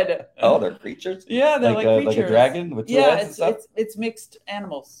be dead. Oh, they're creatures. Yeah, they're like creatures. Like a dragon with two heads. It's mixed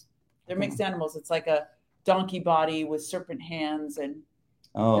animals. They're mixed animals. It's like a donkey body with serpent hands, and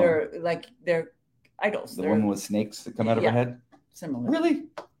they're idols. The woman with snakes that come out of her head. Similar. Really?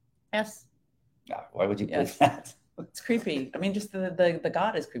 Yes. Why would you believe that? It's creepy. I mean, just the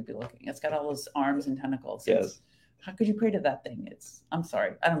god is creepy looking. It's got all those arms and tentacles. Yes. How could you pray to that thing? I'm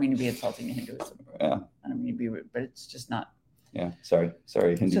sorry. I don't mean to be insulting to Hinduism. Yeah. I don't mean to be rude, but it's just not. Yeah. Sorry.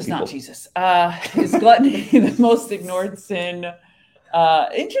 Hindu it's just people. Not Jesus. Is gluttony the most ignored sin?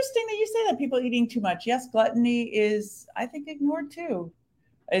 Interesting that you say that. People eating too much. Yes, gluttony is, I think, ignored too.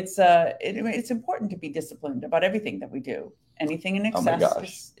 It's important to be disciplined about everything that we do. Anything in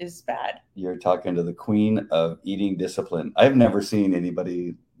excess is bad. You're talking to the queen of eating discipline. I've never seen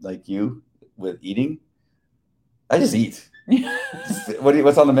anybody like you with eating. I just eat.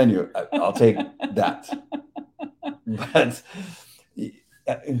 What's on the menu? I'll take that. But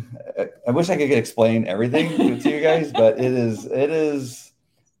I wish I could explain everything to you guys, but it is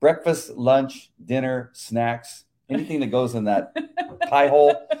breakfast, lunch, dinner, snacks, anything that goes in that pie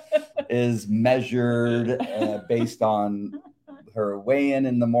hole is measured based on her weigh-in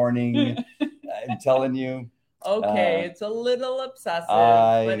in the morning. I'm telling you. Okay, it's a little obsessive,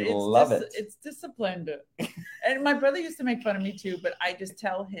 but it's disciplined. And my brother used to make fun of me too, but I just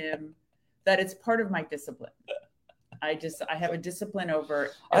tell him that it's part of my discipline. I have a discipline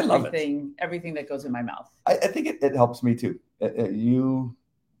over everything that goes in my mouth. I think it helps me too. You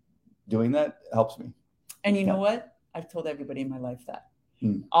doing that helps me. And you know what? I've told everybody in my life that.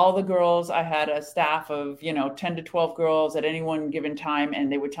 All the girls, I had a staff of, 10 to 12 girls at any one given time.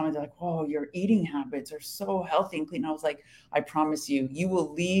 And they would tell me, they're like, "Whoa, your eating habits are so healthy and clean." And I was like, "I promise you, you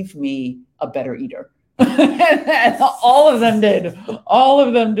will leave me a better eater." And all of them did. All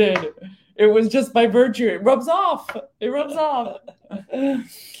of them did. It was just by virtue. It rubs off.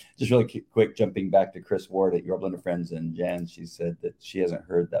 Just really quick, jumping back to Chris Ward at Yorba Linda Friends and Jan, she said that she hasn't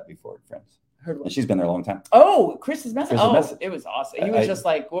heard that before at Friends. And she's been there a long time. Oh, Chris's message. It was awesome. He was just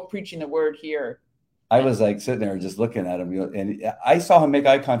like, "We're preaching the word here." I was like sitting there just looking at him, and I saw him make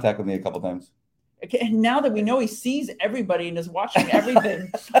eye contact with me a couple times. Okay, and now that we know he sees everybody and is watching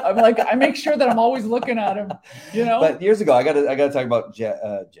everything, I'm like, I make sure that I'm always looking at him. But years ago, I got to talk about Jack.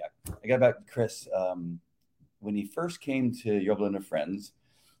 I got about Chris when he first came to Yorba Linda Friends.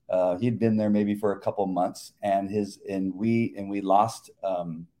 He'd been there maybe for a couple months, and we lost.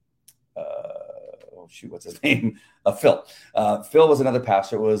 What's his name? Phil. Phil was another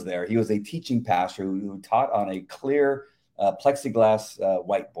pastor who was there. He was a teaching pastor who taught on a clear plexiglass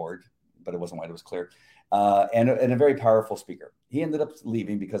whiteboard, but it wasn't white, it was clear. And a very powerful speaker. He ended up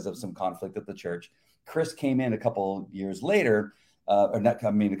leaving because of some conflict at the church. Chris came in a couple years later, a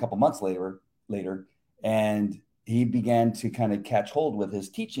couple months later, and he began to kind of catch hold with his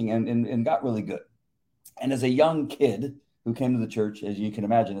teaching and got really good. And as a young kid who came to the church, as you can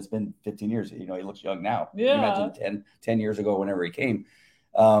imagine, it's been 15 years. He looks young now. Yeah. You imagine 10 years ago, whenever he came.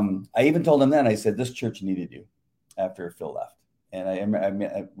 I even told him then, I said, this church needed you after Phil left.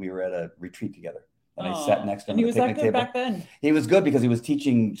 And we were at a retreat together. And I sat next to him. And he was that good back then. He was good because he was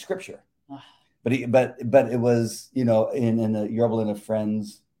teaching scripture. But it was, in a you're able in a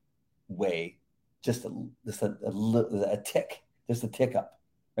friend's way, just a tick up.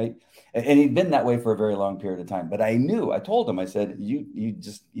 Right. And he'd been that way for a very long period of time. But I told him, I said, you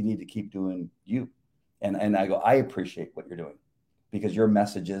need to keep doing you. And I go, I appreciate what you're doing because your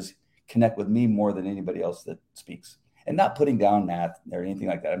messages connect with me more than anybody else that speaks. And not putting down Matt or anything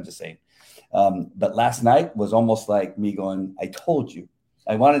like that. I'm just saying. But last night was almost like me going, I told you.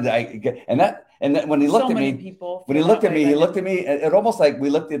 I wanted to, and then when he looked at me, he looked at me, it almost like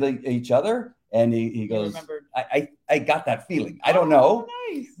we looked at each other and he goes, I got that feeling. I don't know,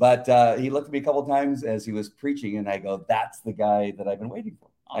 nice. But he looked at me a couple of times as he was preaching and I go, that's the guy that I've been waiting for.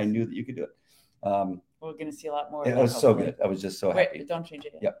 Awesome. I knew that you could do it. We're going to see a lot more. It was so good. I was just so happy. Wait, don't change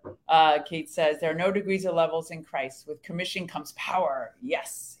it yet. Yep. Kate says, there are no degrees or levels in Christ. With commission comes power.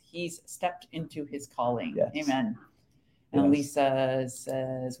 Yes, he's stepped into his calling. Yes. Amen. And yes. Lisa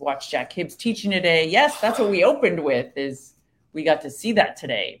says, watch Jack Hibbs teaching today. Yes, that's what we opened with, is we got to see that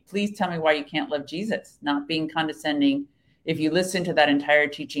today. Please tell me why you can't love Jesus. Not being condescending. If you listen to that entire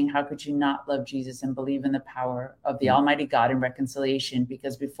teaching, how could you not love Jesus and believe in the power of the Almighty God and reconciliation?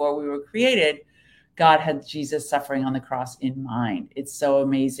 Because before we were created, God had Jesus suffering on the cross in mind. It's so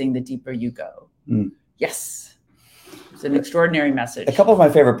amazing the deeper you go. Yes. It's an extraordinary message. A couple of my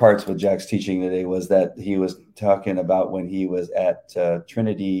favorite parts with Jack's teaching today was that he was talking about when he was at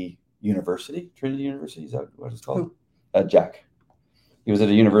Trinity University. Trinity University, is that what it's called? Jack. He was at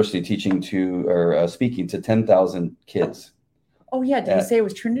a university teaching speaking to 10,000 kids. Oh, yeah. Did he say it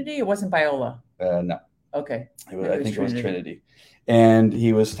was Trinity? It wasn't Biola. No. Okay. I think it was Trinity. And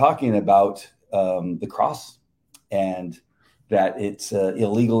he was talking about the cross and that it's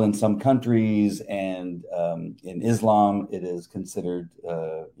illegal in some countries, and in Islam it is considered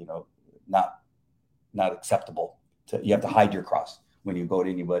not acceptable. You have to hide your cross when you go to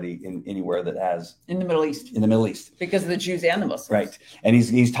anywhere that has in the Middle East because of the Jews and the Muslims, right? And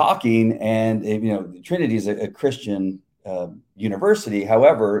he's talking, and Trinity is a Christian university.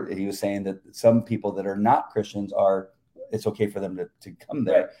 However, he was saying that some people that are not Christians it's okay for them to come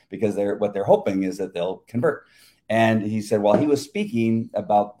there, right? Because what they're hoping is that they'll convert. And he said, while he was speaking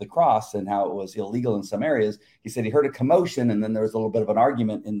about the cross and how it was illegal in some areas, he said he heard a commotion, and then there was a little bit of an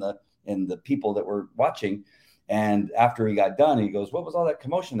argument in the people that were watching. And after he got done, he goes, what was all that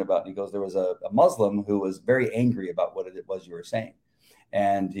commotion about? And he goes, there was a Muslim who was very angry about what it was you were saying.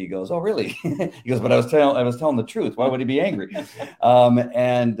 And he goes, oh, really? He goes, but I was telling the truth. Why would he be angry?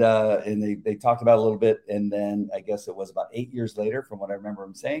 And they talked about it a little bit. And then I guess it was about 8 years later, from what I remember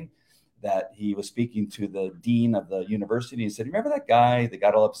him saying, that he was speaking to the dean of the university. He said, remember that guy that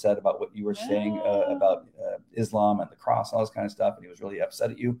got all upset about what you were saying about Islam and the cross, all this kind of stuff? And he was really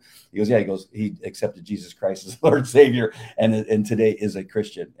upset at you. He goes, yeah, he accepted Jesus Christ as Lord and Savior and today is a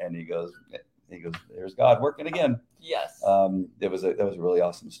Christian. And he goes, there's God working again. Yes. That was a really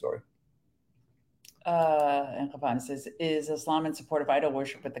awesome story. And Ravan says, is Islam in support of idol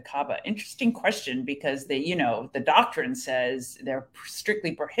worship at the Kaaba? Interesting question, because the doctrine says they're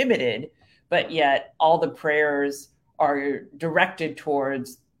strictly prohibited, but yet all the prayers are directed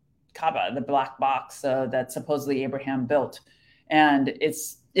towards Kaaba, the black box that supposedly Abraham built. And it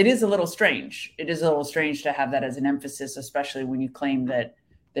is a little strange. It is a little strange to have that as an emphasis, especially when you claim that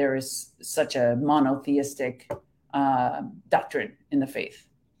there is such a monotheistic doctrine in the faith.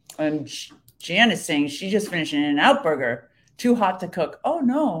 And Jan is saying she just finished an In-N-Out burger, too hot to cook. Oh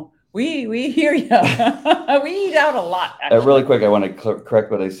no, we hear you. We eat out a lot. Really quick, I want to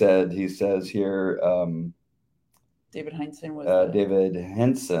correct what I said. He says here, David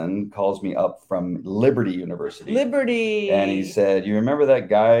Henson calls me up from Liberty University. Liberty, and he said, "You remember that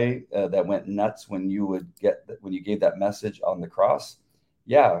guy that went nuts when you gave that message on the cross?"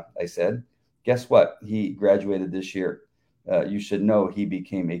 Yeah, I said. Guess what? He graduated this year. You should know he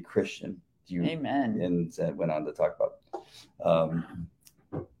became a Christian. Amen. And went on to talk about,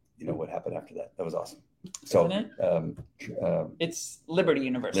 what happened after that. That was awesome. So, isn't it? It's Liberty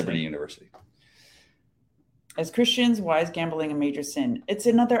University. Liberty University. As Christians, why is gambling a major sin? It's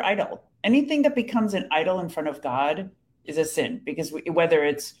another idol. Anything that becomes an idol in front of God is a sin, because whether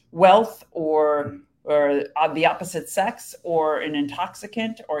it's wealth or the opposite sex or an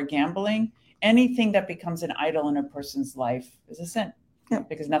intoxicant or gambling, anything that becomes an idol in a person's life is a sin. Yeah.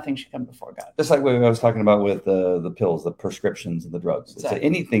 Because nothing should come before God. Just like what I was talking about with the pills, the prescriptions, and the drugs. Exactly. It's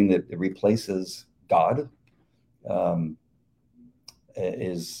anything that replaces God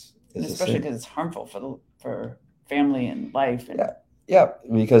is especially because it's harmful for family and life. And yeah,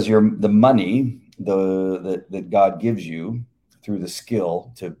 because the money that God gives you through the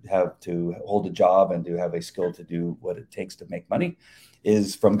skill to hold a job and to have a skill to do what it takes to make money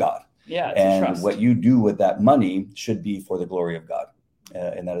is from God. Yeah, and what you do with that money should be for the glory of God.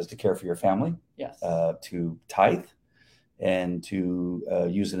 And that is to care for your family, yes, to tithe, and to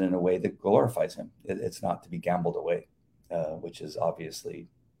use it in a way that glorifies Him. It's not to be gambled away, which is obviously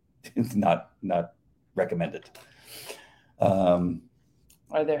not recommended.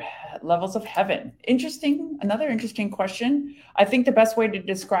 Are there levels of heaven? Another interesting question. I think the best way to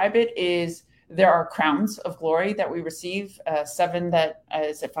describe it is there are crowns of glory that we receive, 7 that,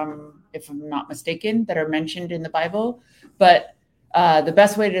 as if I'm not mistaken, that are mentioned in the Bible. But the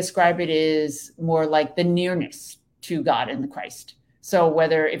best way to describe it is more like the nearness to God in the Christ. So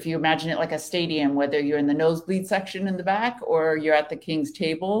if you imagine it like a stadium, whether you're in the nosebleed section in the back or you're at the King's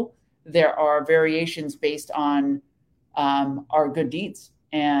table, there are variations based on our good deeds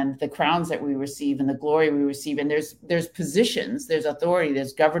and the crowns that we receive and the glory we receive. And there's positions, there's authority,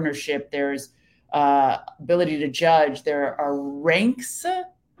 there's governorship, there's ability to judge. There are ranks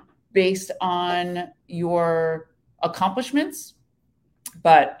based on your accomplishments.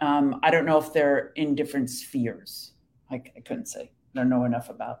 But I don't know if they're in different spheres. I couldn't say. I don't know enough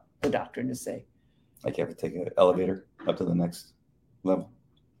about the doctrine to say. Like you have to take an elevator up to the next level?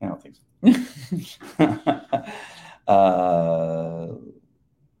 I don't think so.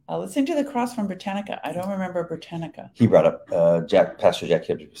 Listen to the cross from Britannica. I don't remember Britannica. He brought up Pastor Jack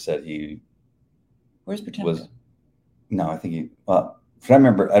Hibbs said he. Where's Britannica? I think he. I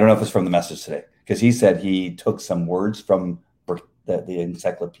remember. I don't know if it's from the message today, because he said he took some words from the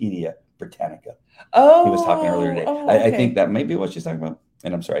Encyclopedia Britannica. Oh, he was talking earlier today. Okay. I think that may be what she's talking about.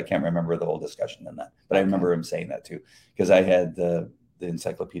 And I'm sorry, I can't remember the whole discussion in that, but I remember him saying that too, because I had the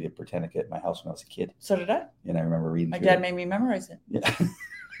Encyclopedia Britannica at my house when I was a kid. So did I. And I remember reading. My dad made me memorize it. Yeah.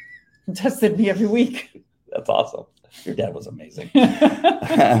 Tested me every week. That's awesome. Your dad was amazing.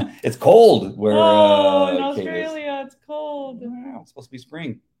 It's cold where in Australia it's cold. Wow, it's supposed to be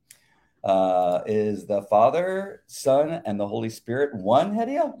spring. Is the Father, Son, and the Holy Spirit one,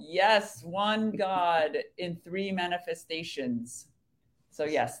 Hedia? Yes, one God in 3 manifestations. So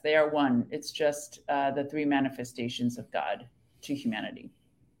yes, they are one. It's just the 3 manifestations of God to humanity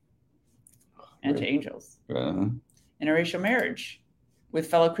and to angels. Interracial marriage with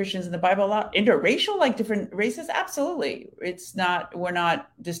fellow Christians in the Bible a lot. Interracial, like different races? Absolutely. We're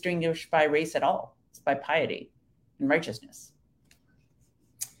not distinguished by race at all. It's by piety and righteousness.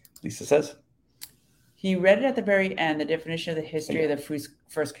 Lisa says. He read it at the very end, the definition of the history of the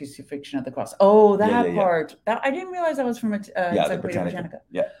first crucifixion of the cross. Oh, that part. That, I didn't realize that was from Encyclopedia Britannica.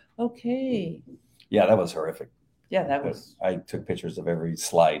 Yeah. Okay. Yeah, that was horrific. Yeah, that was. I took pictures of every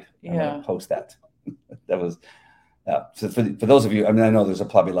slide. Yeah. And I post that. That was. So for those of you, I mean, I know there's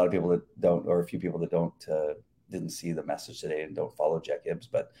probably a lot of people that don't, or a few people that didn't see the message today and don't follow Jack Hibbs,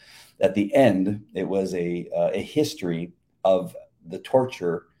 but at the end, it was a history of the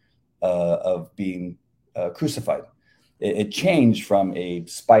torture of being crucified. It changed from a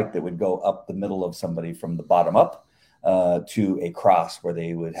spike that would go up the middle of somebody from the bottom up to a cross where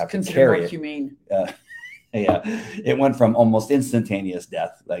they would have to carry it. Humane. Yeah, it went from almost instantaneous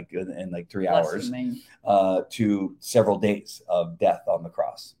death, like in 3 hours, to several days of death on the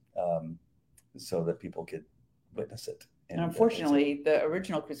cross, so that people could witness it. And unfortunately, the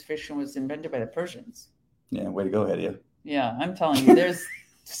original crucifixion was invented by the Persians. Yeah, way to go, Hedia. Yeah, I'm telling you, there's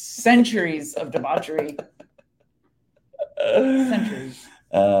centuries of debauchery. Centuries.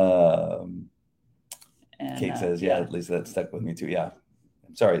 Kate says, yeah, at least that stuck with me too. Yeah.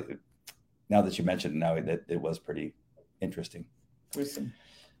 I'm sorry. Now that you mentioned it, now that it was pretty interesting. Gruesome.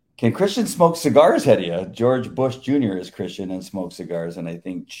 Can Christians smoke cigars, Hedia? George Bush Jr. is Christian and smokes cigars, and I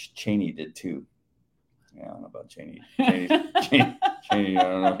think Cheney did too. Yeah, I don't know about Cheney. Cheney, I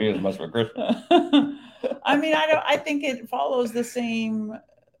don't know if he was much of a Christian. I mean, I think it follows the same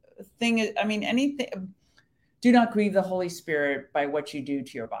thing. I mean, anything. Do not grieve the Holy Spirit by what you do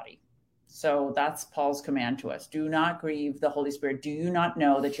to your body. So that's Paul's command to us. Do not grieve the Holy Spirit. Do you not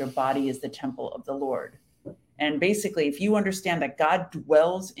know that your body is the temple of the Lord? And basically, if you understand that God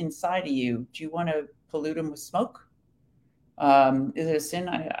dwells inside of you, do you want to pollute him with smoke? Is it a sin?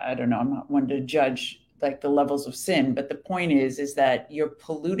 I don't know. I'm not one to judge like the levels of sin. But the point is that you're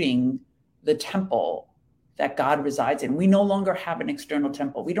polluting the temple that God resides in. We no longer have an external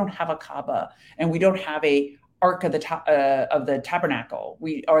temple. We don't have a Kaaba, and we don't have a Ark of the Tabernacle,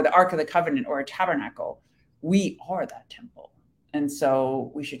 or the Ark of the Covenant, or a tabernacle. We are that temple, and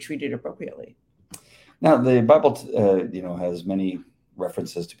so we should treat it appropriately. Now, the Bible, has many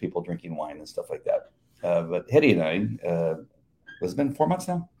references to people drinking wine and stuff like that. But Hetty and I, it's been 4 months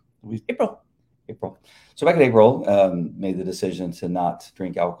now. April. So back in April, made the decision to not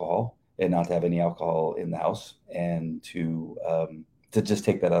drink alcohol and not to have any alcohol in the house, and to just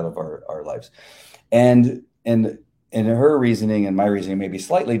take that out of our lives. And her reasoning and my reasoning may be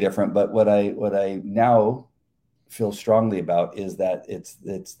slightly different, but what I now feel strongly about is that it's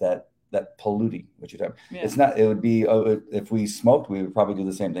that polluting, what you're talking. Yeah. It's not. It would be, if we smoked, we would probably do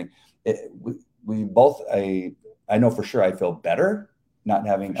the same thing. We both. I know for sure I feel better not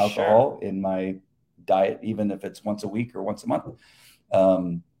having alcohol in my diet, even if it's once a week or once a month.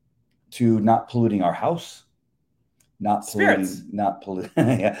 To not polluting our house, not polluting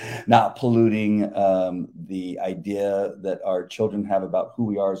the idea that our children have about who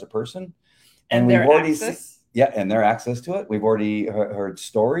we are as a person, and we've already and their access to it. We've already heard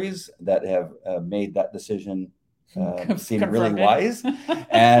stories that have made that decision seem really wise.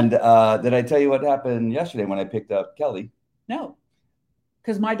 And did I tell you what happened yesterday when I picked up Kelly? No,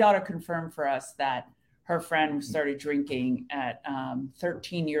 because my daughter confirmed for us that her friend started drinking at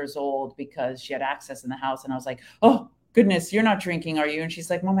 13 years old because she had access in the house. And I was like, oh, goodness, you're not drinking, are you? And she's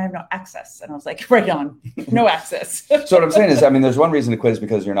like, Mom, I have no access. And I was like, right on, no access. So what I'm saying is, there's one reason to quit is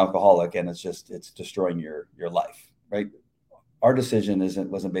because you're an alcoholic, and it's destroying your life, right? Our decision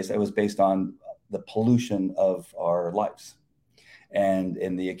was based on the pollution of our lives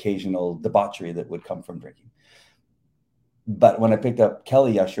and the occasional debauchery that would come from drinking. But when I picked up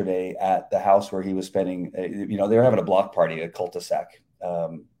Kelly yesterday at the house where he was spending, they were having a block party, a cul-de-sac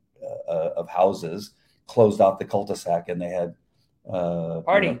of houses, closed off the cul-de-sac, and they had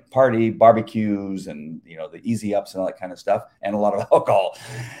party barbecues and the easy ups and all that kind of stuff, and a lot of alcohol.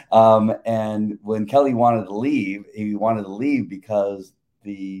 And when Kelly wanted to leave, he wanted to leave because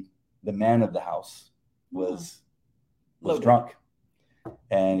the man of the house was drunk,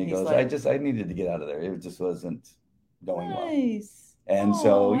 and he goes, like, I needed to get out of there. It just wasn't going well. And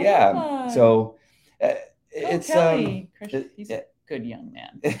it's Kelly. He's a good young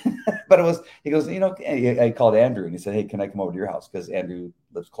man. But he goes, I called Andrew and he said, hey, can I come over to your house? Because Andrew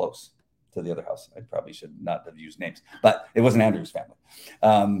lives close to the other house. I probably should not have used names, but it wasn't Andrew's family.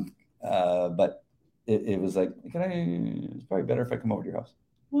 But it was like, it's probably better if I come over to your house.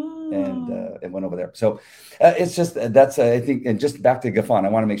 Wow. And went over there. So it's just, that's, I think, and just back to Gafan, I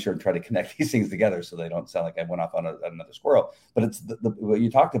want to make sure and try to connect these things together so they don't sound like I went off on another squirrel. But it's what you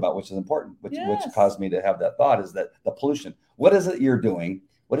talked about, which is important, which caused me to have that thought, is that the pollution. What is it you're doing?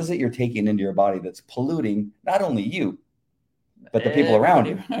 What is it you're taking into your body that's polluting not only you, but the people around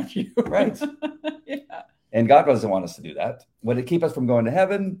you? Right. Yeah. And God doesn't want us to do that. Would it keep us from going to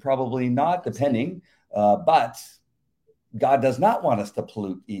heaven? Probably not, depending. But God does not want us to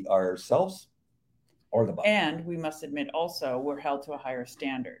pollute ourselves or the body. And we must admit also, we're held to a higher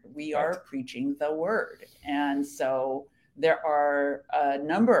standard. We are preaching the word. And so there are a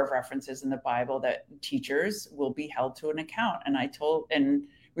number of references in the Bible that teachers will be held to an account. And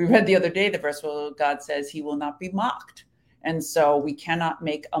we read the other day the verse where God says he will not be mocked. And so we cannot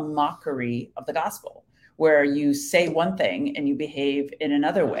make a mockery of the gospel, where you say one thing and you behave in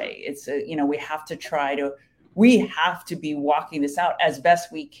another way. It's we have to be walking this out as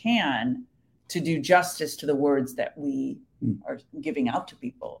best we can to do justice to the words that we are giving out to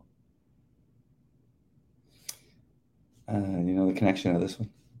people. The connection of this one?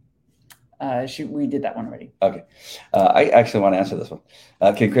 We did that one already. Okay. I actually want to answer this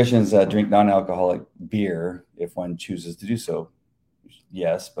one. Can Christians drink non-alcoholic beer if one chooses to do so?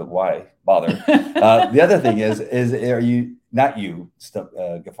 Yes, but why bother? The other thing is are you, not you,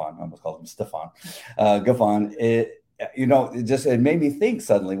 Gafan, I almost called him Stefan. Gafan, it made me think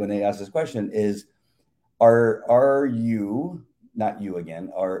suddenly when they asked this question is, are you, not you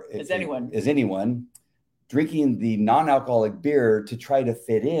again, is anyone drinking the non-alcoholic beer to try to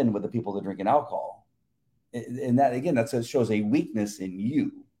fit in with the people that drink alcohol? And that, again, that shows a weakness in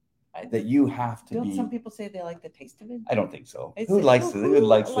you. That you have to Don't some people say they like the taste of it? I don't think so. Who likes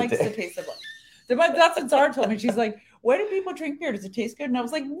the taste of it? That's what Zara told me. She's like, why do people drink beer? Does it taste good? And I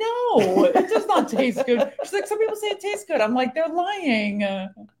was like, no, it does not taste good. She's like, some people say it tastes good. I'm like, they're lying.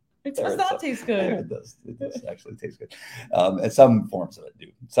 It does not taste good. It does actually taste good. And some forms of it do.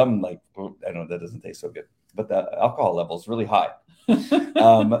 Some, like, I know that doesn't taste so good. But the alcohol level is really high.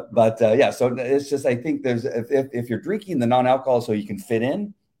 Yeah, so it's just, I think there's, if you're drinking the non-alcohol so you can fit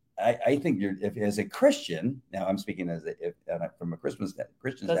in, I think if as a Christian, now I'm speaking from a Christian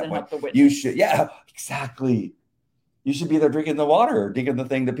standpoint, you should, yeah, exactly. You should be there drinking the water or drinking the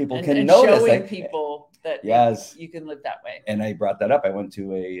thing that people can notice. Showing people that you can live that way. And I brought that up. I went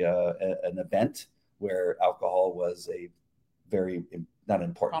to an event where alcohol was a very not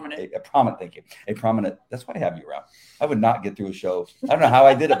important, a prominent. Thank you. A prominent. That's why I have you around. I would not get through a show. I don't know how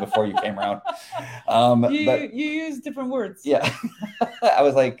I did it before you came around. You use different words. Yeah, I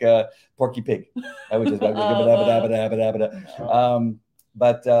was like Porky Pig. I would just.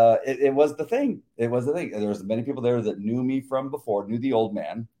 But it was the thing. It was the thing. There was many people there that knew me from before, knew the old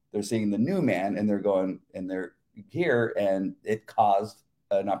man. They're seeing the new man, and they're going, and they're here, and it caused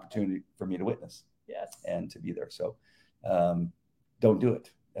an opportunity for me to witness. Yes. And to be there. So don't do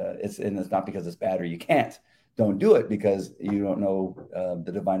it. It's not because it's bad or you can't. Don't do it because you don't know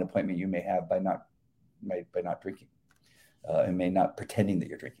the divine appointment you may have by not drinking and may not pretending that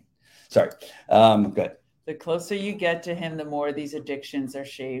you're drinking. Sorry. Good. The closer you get to him, the more these addictions are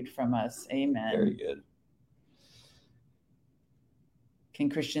shaved from us. Amen. Very good. In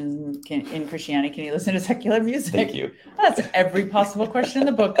Christianity, can you listen to secular music? Thank you. That's every possible question in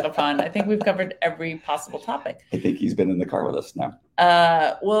the book, Lafon. I think we've covered every possible topic. I think he's been in the car with us now.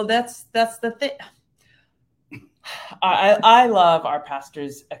 Well, that's the thing. I love our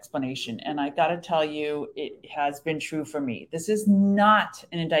pastor's explanation, and I got to tell you, it has been true for me. This is not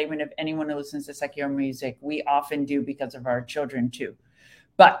an indictment of anyone who listens to secular music. We often do because of our children too.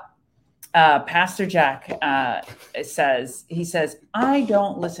 But Pastor Jack says, I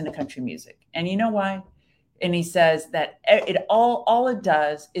don't listen to country music. And you know why? And he says that all it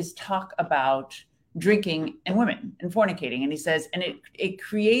does is talk about drinking and women and fornicating. And he says, and it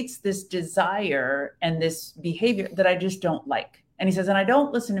creates this desire and this behavior that I just don't like. And he says, and I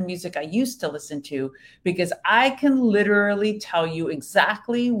don't listen to music I used to listen to because I can literally tell you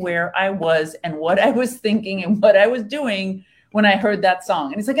exactly where I was and what I was thinking and what I was doing when I heard that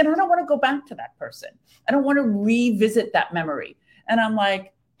song. And he's like, and I don't want to go back to that person. I don't want to revisit that memory. And I'm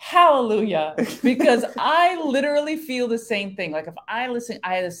like, hallelujah, because I literally feel the same thing. Like if I listen,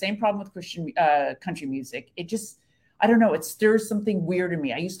 I have the same problem with Christian country music. It just, I don't know, it stirs something weird in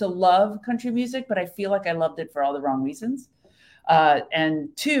me. I used to love country music, but I feel like I loved it for all the wrong reasons.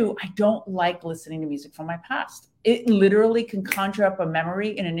 And two, I don't like listening to music from my past. It literally can conjure up a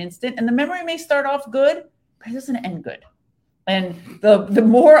memory in an instant. And the memory may start off good, but it doesn't end good. And the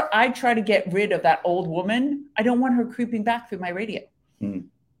more I try to get rid of that old woman, I don't want her creeping back through my radio.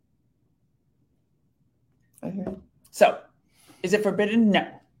 So, is it forbidden? No.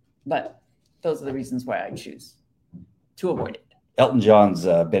 But those are the reasons why I choose to avoid it. Elton John's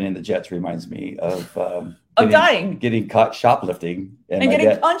Benny the Jets reminds me of getting caught shoplifting and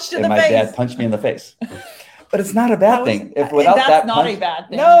getting punched in the face. My dad punched me in the face. But it's not a bad thing. That's not a bad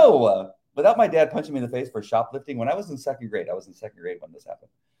thing. No. Without my dad punching me in the face for shoplifting, when I was in second grade when this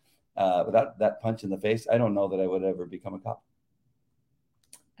happened. Without that punch in the face, I don't know that I would ever become a cop.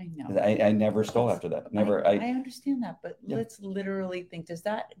 I know. I never stole after that. Never. I understand that, but let's literally think, does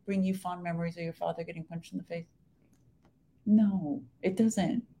that bring you fond memories of your father getting punched in the face? No, it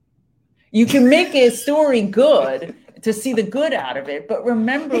doesn't. You can make a story good to see the good out of it, but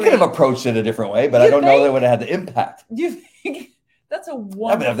remember, he could have approached it a different way, but I don't know that would have had the impact. You think that's a wonderful?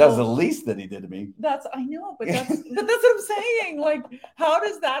 I mean, if that was the least that he did to me. I know, but that's what I'm saying. Like, how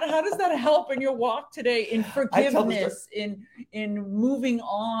does that help in your walk today in forgiveness, in moving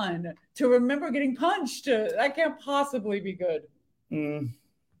on, to remember getting punched? That can't possibly be good.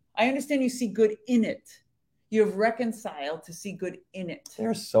 I understand you see good in it. You have reconciled to see good in it. There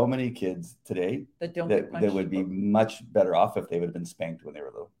are so many kids today that would be much better off if they would have been spanked when they were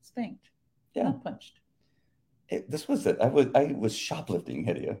little. Spanked, not punched. This was it. I was shoplifting,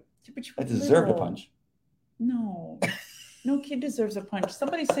 Hidea. I deserved a punch. No kid deserves a punch.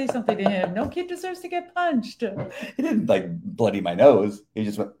 Somebody say something to him. No kid deserves to get punched. He didn't bloody my nose. He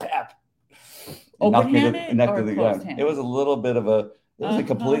just went pap. Open-handed or the closed ground. hand? It was a little bit of a. It wasn't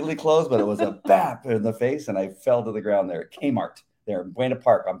completely closed, but it was a bap in the face, and I fell to the ground there at Kmart, there in Buena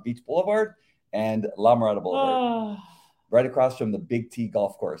Park on Beach Boulevard and La Mirada Boulevard, right across from the Big T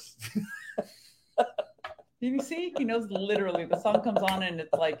golf course. Did you see? He knows literally. The song comes on and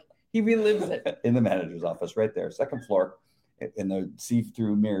it's like he relives it. In the manager's office, right there, second floor, in the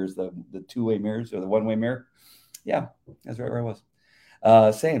see-through mirrors, the two-way mirrors or the one-way mirror. Yeah, that's right where I was.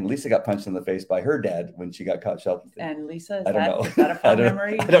 Saying Lisa got punched in the face by her dad when she got caught shoplifting. And Lisa, is I don't know. Is that a fond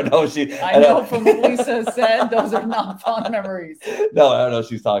memory? I don't know. I know from what Lisa said, those are not fond memories. No, I don't know what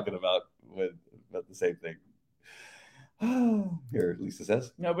she's talking about with the same thing. Here, Lisa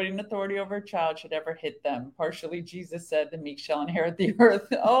says. Nobody in authority over a child should ever hit them. Partially, Jesus said, "The meek shall inherit the earth."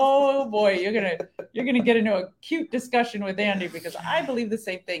 Oh boy, you're gonna get into a cute discussion with Andy because I believe the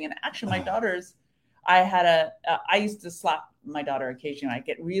same thing. And actually, my daughters, I used to slap my daughter occasionally. I'd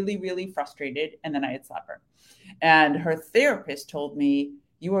get really, really frustrated, and then I'd slap her. And her therapist told me,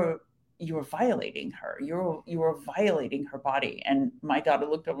 "You were violating her. You were violating her body." And my daughter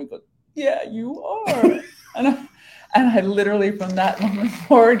looked at me and goes, "Yeah, you are." And I literally, from that moment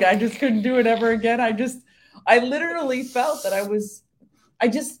forward, I just couldn't do it ever again. I literally felt that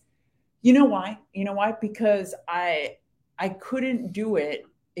you know why? You know why? Because I couldn't do it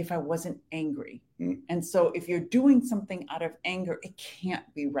if I wasn't angry. And so if you're doing something out of anger, it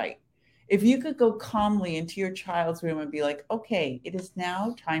can't be right. If you could go calmly into your child's room and be like, okay, it is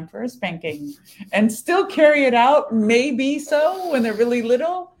now time for a spanking, and still carry it out, maybe so when they're really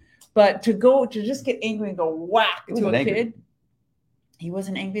little. But to just get angry and go whack to a kid, he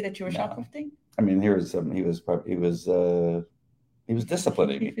wasn't angry that you were shoplifting? I mean, he was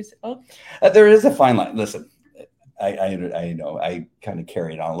disciplining me. Okay. There is a fine line. Listen, I know I kind of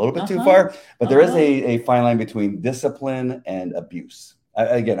carried on a little bit too far, but there is a fine line between discipline and abuse.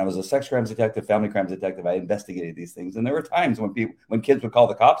 Again, I was a sex crimes detective, family crimes detective. I investigated these things, and there were times when kids would call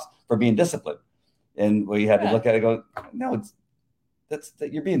the cops for being disciplined, and we had to look at it and go, no,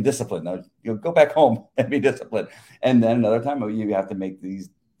 you're being disciplined. Now you go back home and be disciplined. And then another time you have to make these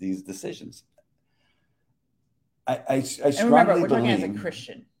decisions. I strongly and remember, we're talking as a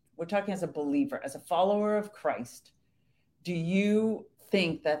Christian. We're talking as a believer, as a follower of Christ. Do you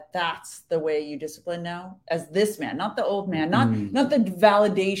think that that's the way you discipline now? As this man, not the old man, not the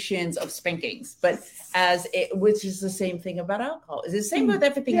validations of spankings, but which is the same thing about alcohol. Is the same with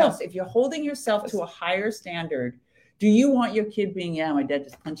everything else. If you're holding yourself to a higher standard, do you want your kid being, my dad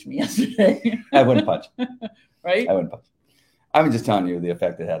just punched me yesterday? I wouldn't punch. Right? I wouldn't punch. I'm just telling you the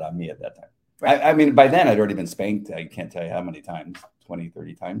effect it had on me at that time. Right. I mean, by then I'd already been spanked. I can't tell you how many times, 20,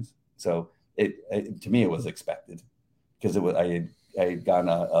 30 times. So it to me, it was expected because I had gone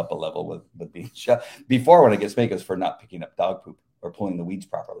up a level with being shot. Before, when I get spanked, it was for not picking up dog poop or pulling the weeds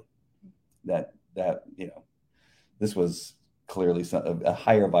properly. That this was clearly a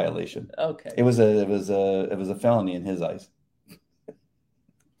higher violation. Okay. It was a felony in his eyes.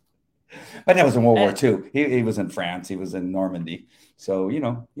 But that was in World War II. He was in France. He was in Normandy. So, he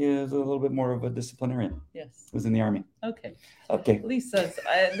was a little bit more of a disciplinarian. Yes. He was in the army. Okay. Lisa,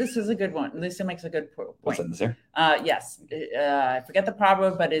 this is a good one. Lisa makes a good point. What's in there? Yes. I forget the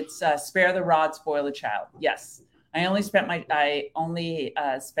proverb, but it's spare the rod, spoil the child. Yes. I only spanked my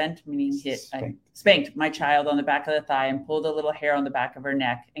child on the back of the thigh and pulled a little hair on the back of her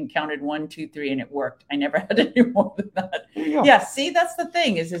neck and counted 1, 2, 3, and it worked. I never had to do more than that. Yeah. See, that's the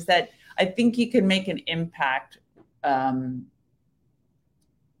thing is that I think you can make an impact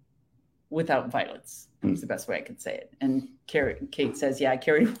without violence. Is the best way I could say it. And Kate says, yeah, I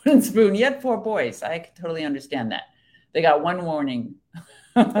carried a wooden spoon. You had 4 boys. I could totally understand that. They got one warning.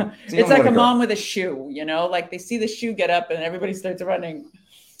 It's like a mom with a shoe, like they see the shoe get up and everybody starts running.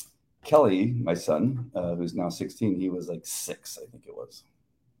 Kelly, my son, who's now 16, he was like 6, I think it was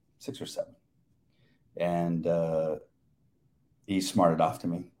 6 or 7. And he smarted off to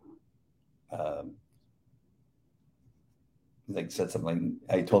me. He said something.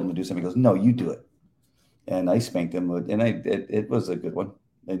 I told him to do something. He goes, no, you do it. And I spanked him. And it was a good one.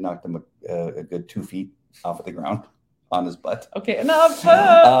 I knocked him a good 2 feet off of the ground. On his butt. Okay, enough.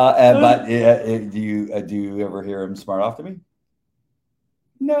 But do you ever hear him smart off to me?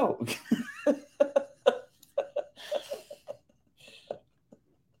 No.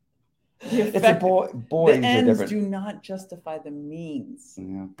 It's a boy. Boys the ends do not justify the means.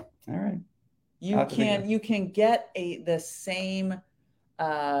 Yeah. All right. You can get the same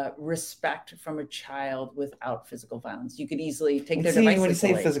respect from a child without physical violence. You could easily take their devices away. When you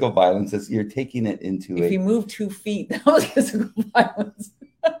say physical violence, you're taking it into if you move 2 feet, that was physical violence.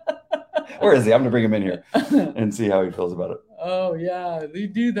 Where is he? I'm going to bring him in here and see how he feels about it. Oh yeah, they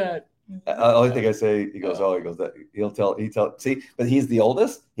do that. Only thing I say, he goes that but he's the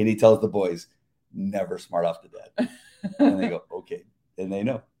oldest, and he tells the boys, never smart off to dad. And they go, okay, and they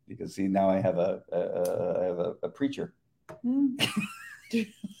know because see now I have a preacher.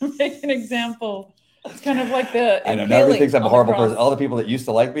 Make an example. It's kind of like the. I know nobody thinks I'm a horrible person. All the people that used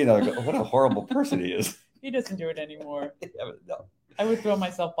to like me, they're like, oh, what a horrible person he is. He doesn't do it anymore. Yeah, no. I would throw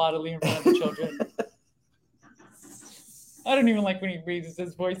myself bodily in front of the children. I don't even like when he raises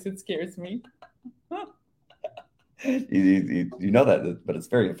his voice. It scares me. You know that, but it's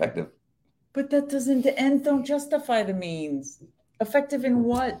very effective. But the ends don't justify the means. Effective in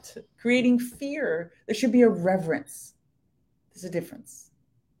what? Creating fear. There should be a reverence. There's a difference,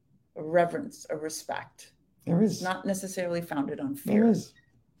 a reverence, a respect. There is. It's not necessarily founded on There fear. is.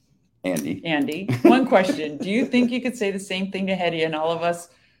 Andy, one question. Do you think you could say the same thing to Hedy and all of us?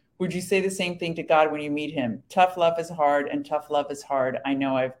 Would you say the same thing to God when you meet him? Tough love is hard, and tough love is hard. I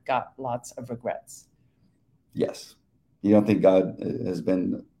know I've got lots of regrets. Yes. You don't think God has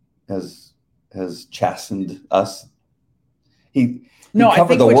chastened us? He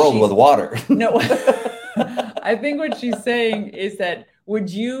covered the world with water. No, I think what she's saying is that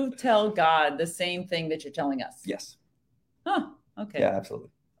would you tell God the same thing that you're telling us? Yes. Huh. Okay. Yeah, absolutely.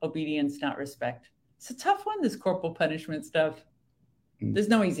 Obedience, not respect. It's a tough one, this corporal punishment stuff. There's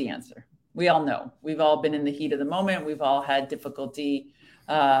no easy answer. We all know. We've all been in the heat of the moment. We've all had difficulty.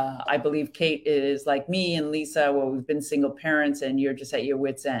 I believe Kate is like me and Lisa, where we've been single parents and you're just at your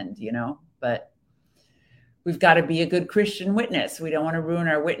wit's end, but we've got to be a good Christian witness. We don't want to ruin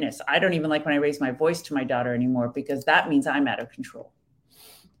our witness. I don't even like when I raise my voice to my daughter anymore, because that means I'm out of control.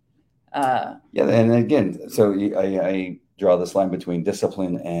 And again, so I draw this line between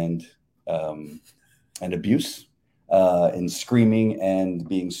discipline and abuse, and screaming and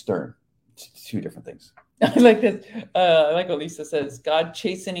being stern. It's two different things. I like this. I like what Lisa says. God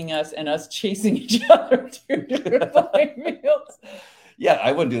chastening us and us chasing each other to different playing fields. Yeah,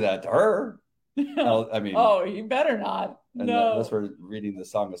 I wouldn't do that to her. I mean, oh, you better not. No, unless we're reading the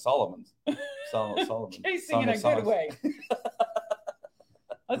Song of Solomon. Solomon. Chasing Song in a good way.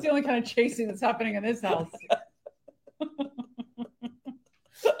 That's the only kind of chasing that's happening in this house.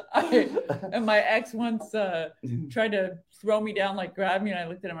 And my ex once tried to throw me down, like grab me, and I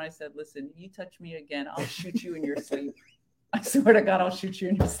looked at him and I said, "Listen, you touch me again, I'll shoot you in your sleep. I swear to God, I'll shoot you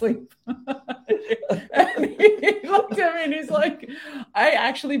in your sleep." And he looked at me and he's like, "I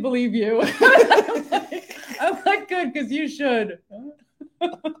actually believe you." I'm like, good, because you should.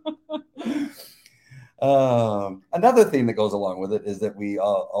 Another thing that goes along with it is that we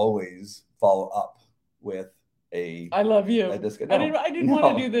always follow up with I love you. I didn't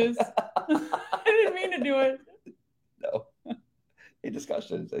want to do this. I didn't mean to do it. No. A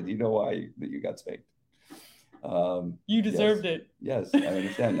discussion said, you know why that you got spanked. You deserved it. Yes, I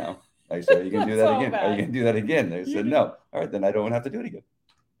understand now. I said, are you going to do that again? Bad. Are you going to do that again? They said, no. All right, then I don't have to do it again.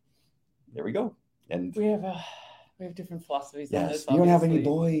 There we go. And we have different philosophies on this. You don't have any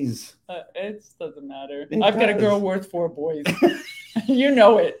boys. It doesn't matter. I've got a girl worth 4 boys. You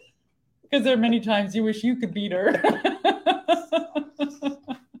know it. Because there are many times you wish you could beat her.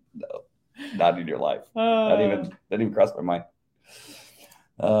 No, not in your life. That even crossed my mind.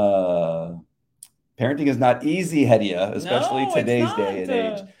 Parenting is not easy, Hedia, especially today's day and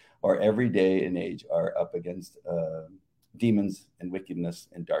age, or every day and age are up against demons and wickedness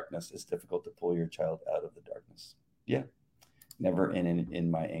and darkness. It's difficult to pull your child out of the darkness. Yeah. Never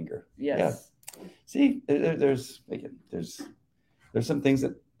in my anger. Yes. Yeah. See, there's some things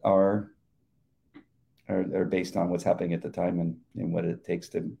that are based on what's happening at the time and what it takes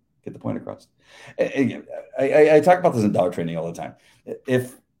to get the point across. I talk about this in dog training all the time.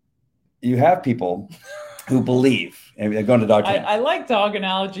 If you have people who believe, and going to dog training. I like dog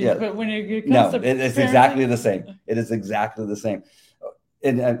analogies, but when it comes to it's exactly the same. It is exactly the same.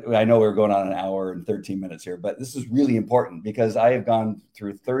 And I know we're going on an hour and 13 minutes here, but this is really important because I have gone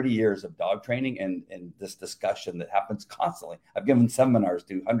through 30 years of dog training and this discussion that happens constantly. I've given seminars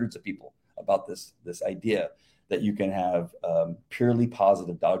to hundreds of people about this idea that you can have purely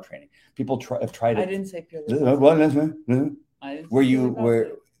positive dog training. People have tried it. I didn't say purely positive. Where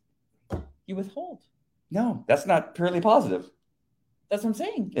you withhold. No, that's not purely positive. That's what I'm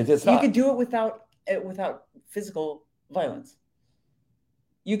saying. It's not. You could do it without physical violence.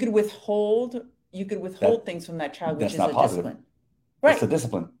 You could withhold things from that child, which is a discipline. Right. It's a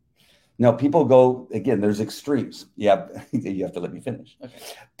discipline. No, people go, again, there's extremes. You have to let me finish. Okay.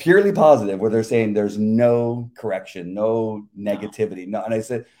 Purely positive, where they're saying there's no correction, no negativity. No. And I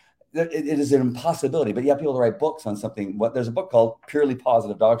said, it is an impossibility. But you have people to write books on something. There's a book called Purely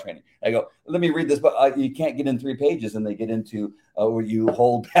Positive Dog Training. I go, let me read this book. You can't get in 3 pages, and they get into where you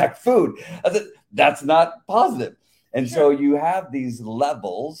hold back food. I said, that's not positive. And so you have these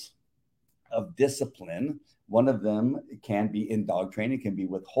levels of discipline. One of them can be in dog training, can be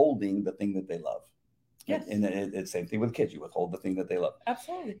withholding the thing that they love. Yes. And it's the same thing with kids. You withhold the thing that they love.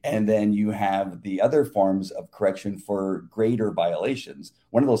 Absolutely. And then you have the other forms of correction for greater violations.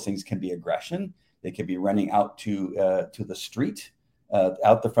 One of those things can be aggression. They could be running out to the street,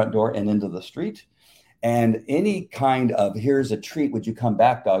 out the front door and into the street. And any kind of, here's a treat, would you come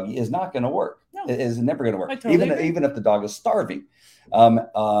back, doggy, is not going to work. No. It is never going to work. Even if the dog is starving.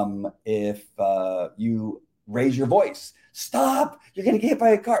 If you raise your voice. Stop! You're going to get hit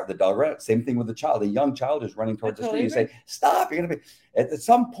by a car. The dog ran. Same thing with the child. A young child is running towards the street. You say, stop! You're going to be. At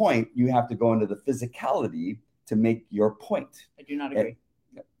some point, you have to go into the physicality to make your point. I do not agree.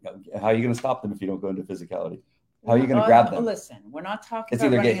 How are you going to stop them if you don't go into physicality? How are you going to grab them? Listen, we're not talking it's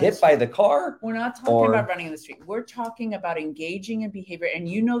about either get hit by the car. We're not talking about running in the street. We're talking about engaging in behavior. And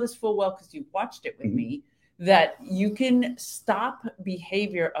you know this full well because you've watched it with me, that you can stop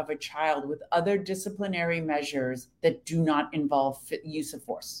behavior of a child with other disciplinary measures that do not involve use of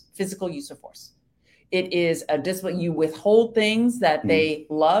force, physical use of force. It is a discipline. You withhold things that they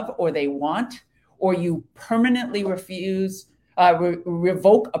love or they want, or you permanently refuse,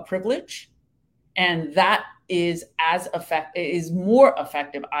 revoke a privilege. And that is more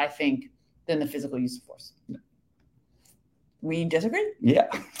effective, I think, than the physical use of force. We disagree? Yeah.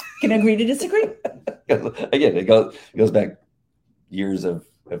 Can agree to disagree? Again, it goes back years of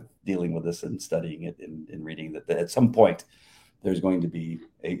dealing with this and studying it and reading that at some point there's going to be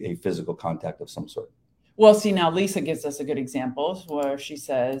a physical contact of some sort. Well, see, now Lisa gives us a good example where she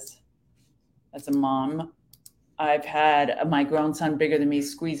says, as a mom, I've had my grown son bigger than me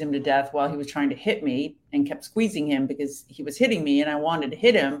squeeze him to death while he was trying to hit me and kept squeezing him because he was hitting me and I wanted to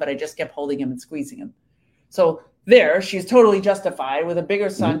hit him, but I just kept holding him and squeezing him. So there, she's totally justified with a bigger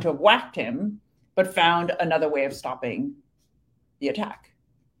son to have whacked him, but found another way of stopping the attack.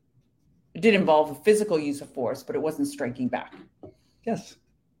 It did involve a physical use of force, but it wasn't striking back. Yes,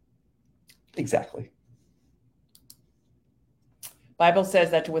 exactly. Bible says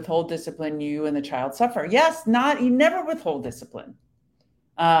that to withhold discipline, you and the child suffer. Yes, you never withhold discipline.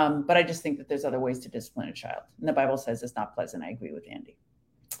 But I just think that there's other ways to discipline a child. And the Bible says it's not pleasant. I agree with Andy.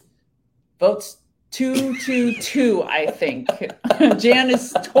 Votes 2-2-2, I think. Jan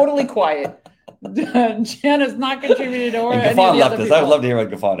is totally quiet. Jan has not contributed or any of the other people. I would love to hear what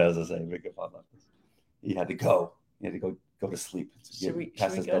Gaffon has to say. But Gaffon left us. He had to go. He had to go to sleep. Should we go?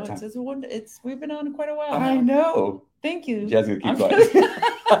 We've been on quite a while. I know. Thank you. Jan's going to keep quiet.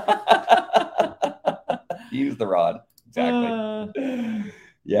 Use the rod. Exactly.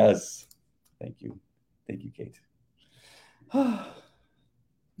 Yes. Thank you. Thank you, Kate.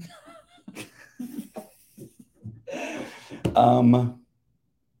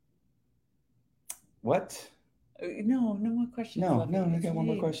 What? No more questions. No, I got one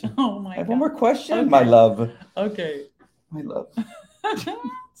more question. Oh my God. I have one more question, okay. My love. Okay. My love.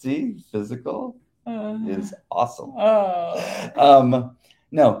 See, physical is awesome.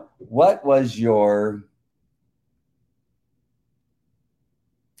 No, what was your...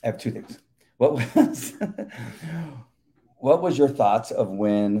 I have two things. What was your thoughts of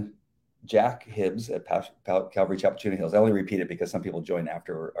when Jack Hibbs at Calvary Chapel Chino Hills, I only repeat it because some people joined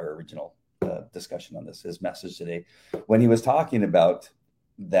after our original discussion on this, his message today, when he was talking about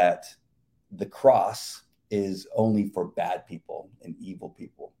that the cross is only for bad people and evil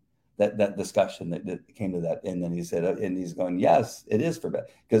people. That discussion that came to that. And then he said, and he's going, yes, it is for bad.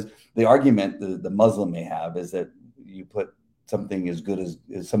 Because the argument the Muslim may have is that you put something as good as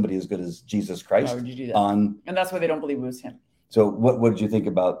somebody as good as Jesus Christ. Why would you do that? And that's why they don't believe it was him. So what did you think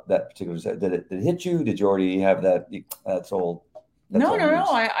about that particular? Did it hit you? Did you already have that? That's old. No.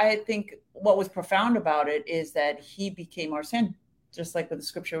 I think what was profound about it is that he became our sin, just like with the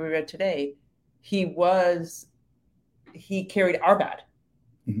scripture we read today. He carried our bad.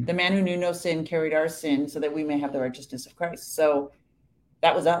 Mm-hmm. The man who knew no sin carried our sin so that we may have the righteousness of Christ. So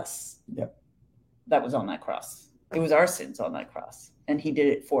that was us. Yep. That was on that cross. It was our sins on that cross. And he did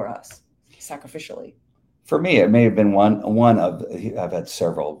it for us sacrificially. For me, it may have been one of, I've had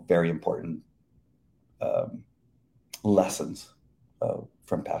several very important lessons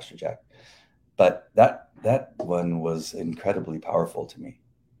from Pastor Jack. But that one was incredibly powerful to me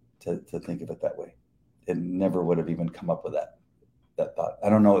to think of it that way. It never would have even come up with that thought. I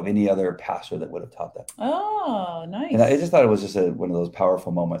don't know of any other pastor that would have taught that. Oh, nice. And I just thought it was just one of those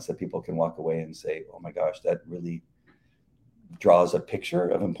powerful moments that people can walk away and say, oh my gosh, that really draws a picture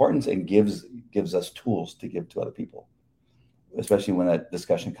of importance and gives us tools to give to other people, especially when that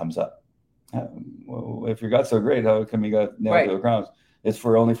discussion comes up. Well, if your God's so great, how come you got nailed to a cross? It's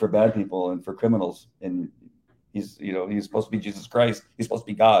only for bad people and for criminals. And he's supposed to be Jesus Christ. He's supposed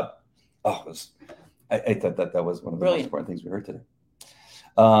to be God. Oh, I thought that was one of the most important things we heard today.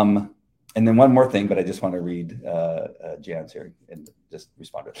 And then one more thing, but I just want to read Jan's here and just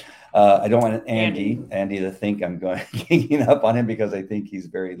respond to it. I don't want Andy to think I'm ganging up on him because I think he's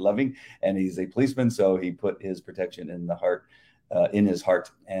very loving and he's a policeman. So he put his protection in his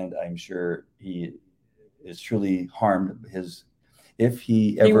heart. And I'm sure he is truly harmed. if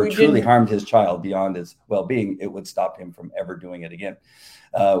he ever didn't- truly harmed his child beyond his well-being, it would stop him from ever doing it again,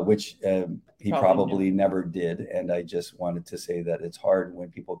 which he probably never did. And I just wanted to say that it's hard when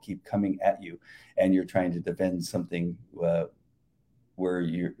people keep coming at you and you're trying to defend something where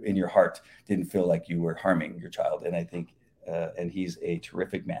you in your heart didn't feel like you were harming your child. And I think, and he's a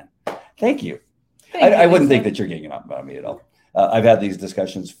terrific man. Thank you. I wouldn't think that you're getting up on me at all. I've had these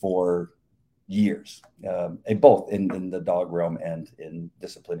discussions for years, both in the dog realm and in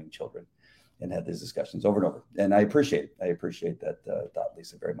disciplining children, and had these discussions over and over. And I appreciate that thought,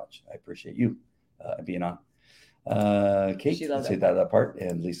 Lisa, very much. I appreciate you being on. Kate, say that part,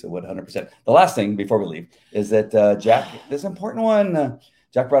 and Lisa would 100%. The last thing before we leave is that Jack, this important one,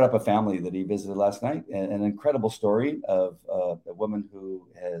 Jack brought up a family that he visited last night, an incredible story of a woman who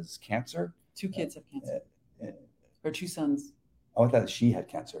has cancer. 2 kids have cancer, or 2 sons. Oh, I thought she had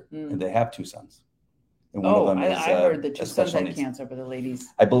cancer, and they have 2 sons. And one of them is, I heard the 2 sons had cancer, but the ladies.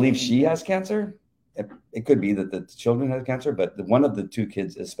 I believe she has cancer. It could be that the children have cancer, but one of the 2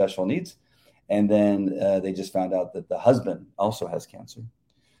 kids is special needs. And then they just found out that the husband also has cancer.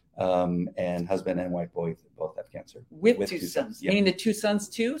 And husband and wife both have cancer. With 2 sons. Yep. Meaning the 2 sons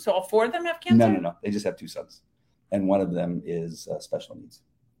too? So all 4 of them have cancer? No. They just have 2 sons. And one of them is special needs.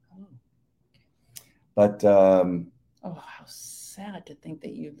 Oh. But how sad to think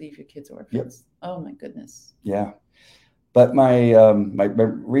that you leave your kids orphans. Yep. Oh my goodness. Yeah. But my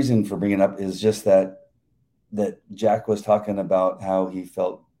reason for bringing it up is just that Jack was talking about how he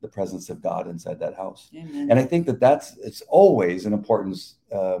felt the presence of God inside that house. Amen. And I think it's always an important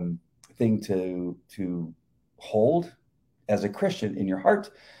thing to hold as a Christian in your heart,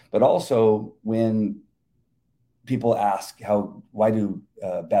 but also when people ask why do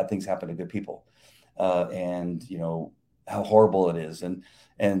bad things happen to good people, and how horrible it is,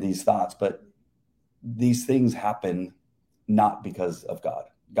 and these thoughts, but these things happen not because of God.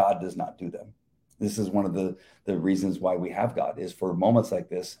 God does not do them. This is one of the reasons why we have God, is for moments like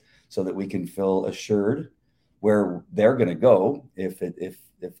this, so that we can feel assured where they're going to go if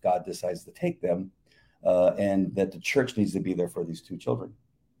God decides to take them, and that the church needs to be there for these 2 children.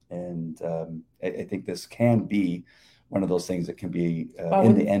 And I think this can be one of those things that can be,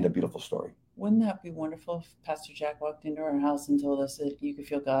 in the end, a beautiful story. Wouldn't that be wonderful if Pastor Jack walked into our house and told us that you could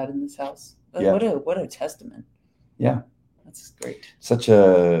feel God in this house? Yeah. What a testament. Yeah. That's great.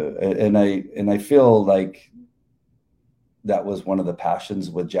 And I feel like that was one of the passions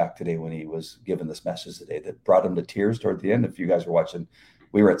with Jack today when he was given this message today that brought him to tears toward the end. If you guys were watching,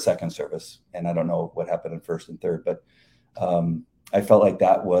 we were at second service, and I don't know what happened in first and third, but I felt like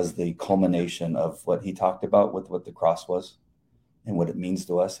that was the culmination of what he talked about with what the cross was and what it means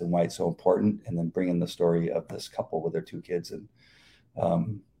to us and why it's so important. And then bringing the story of this couple with their 2 kids and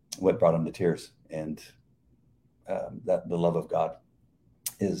what brought him to tears. And that the love of God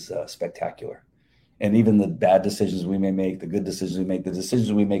is spectacular. And even the bad decisions we may make, the good decisions we make, the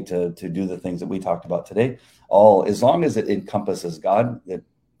decisions we make to do the things that we talked about today, all, as long as it encompasses God,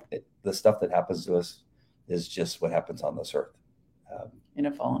 the stuff that happens to us is just what happens on this earth. In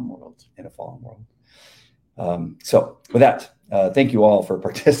a fallen world. So with that, thank you all for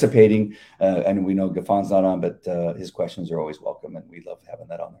participating. And we know Gafan's not on, but his questions are always welcome, and we love having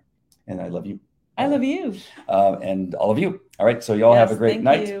that on there. And I love you. I love you. And all of you. All right. So y'all have a great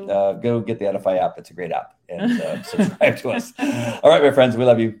night. Go get the Edify app. It's a great app. And subscribe to us. All right, my friends. We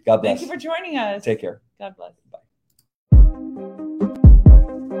love you. God bless. Thank you for joining us. Take care. God bless.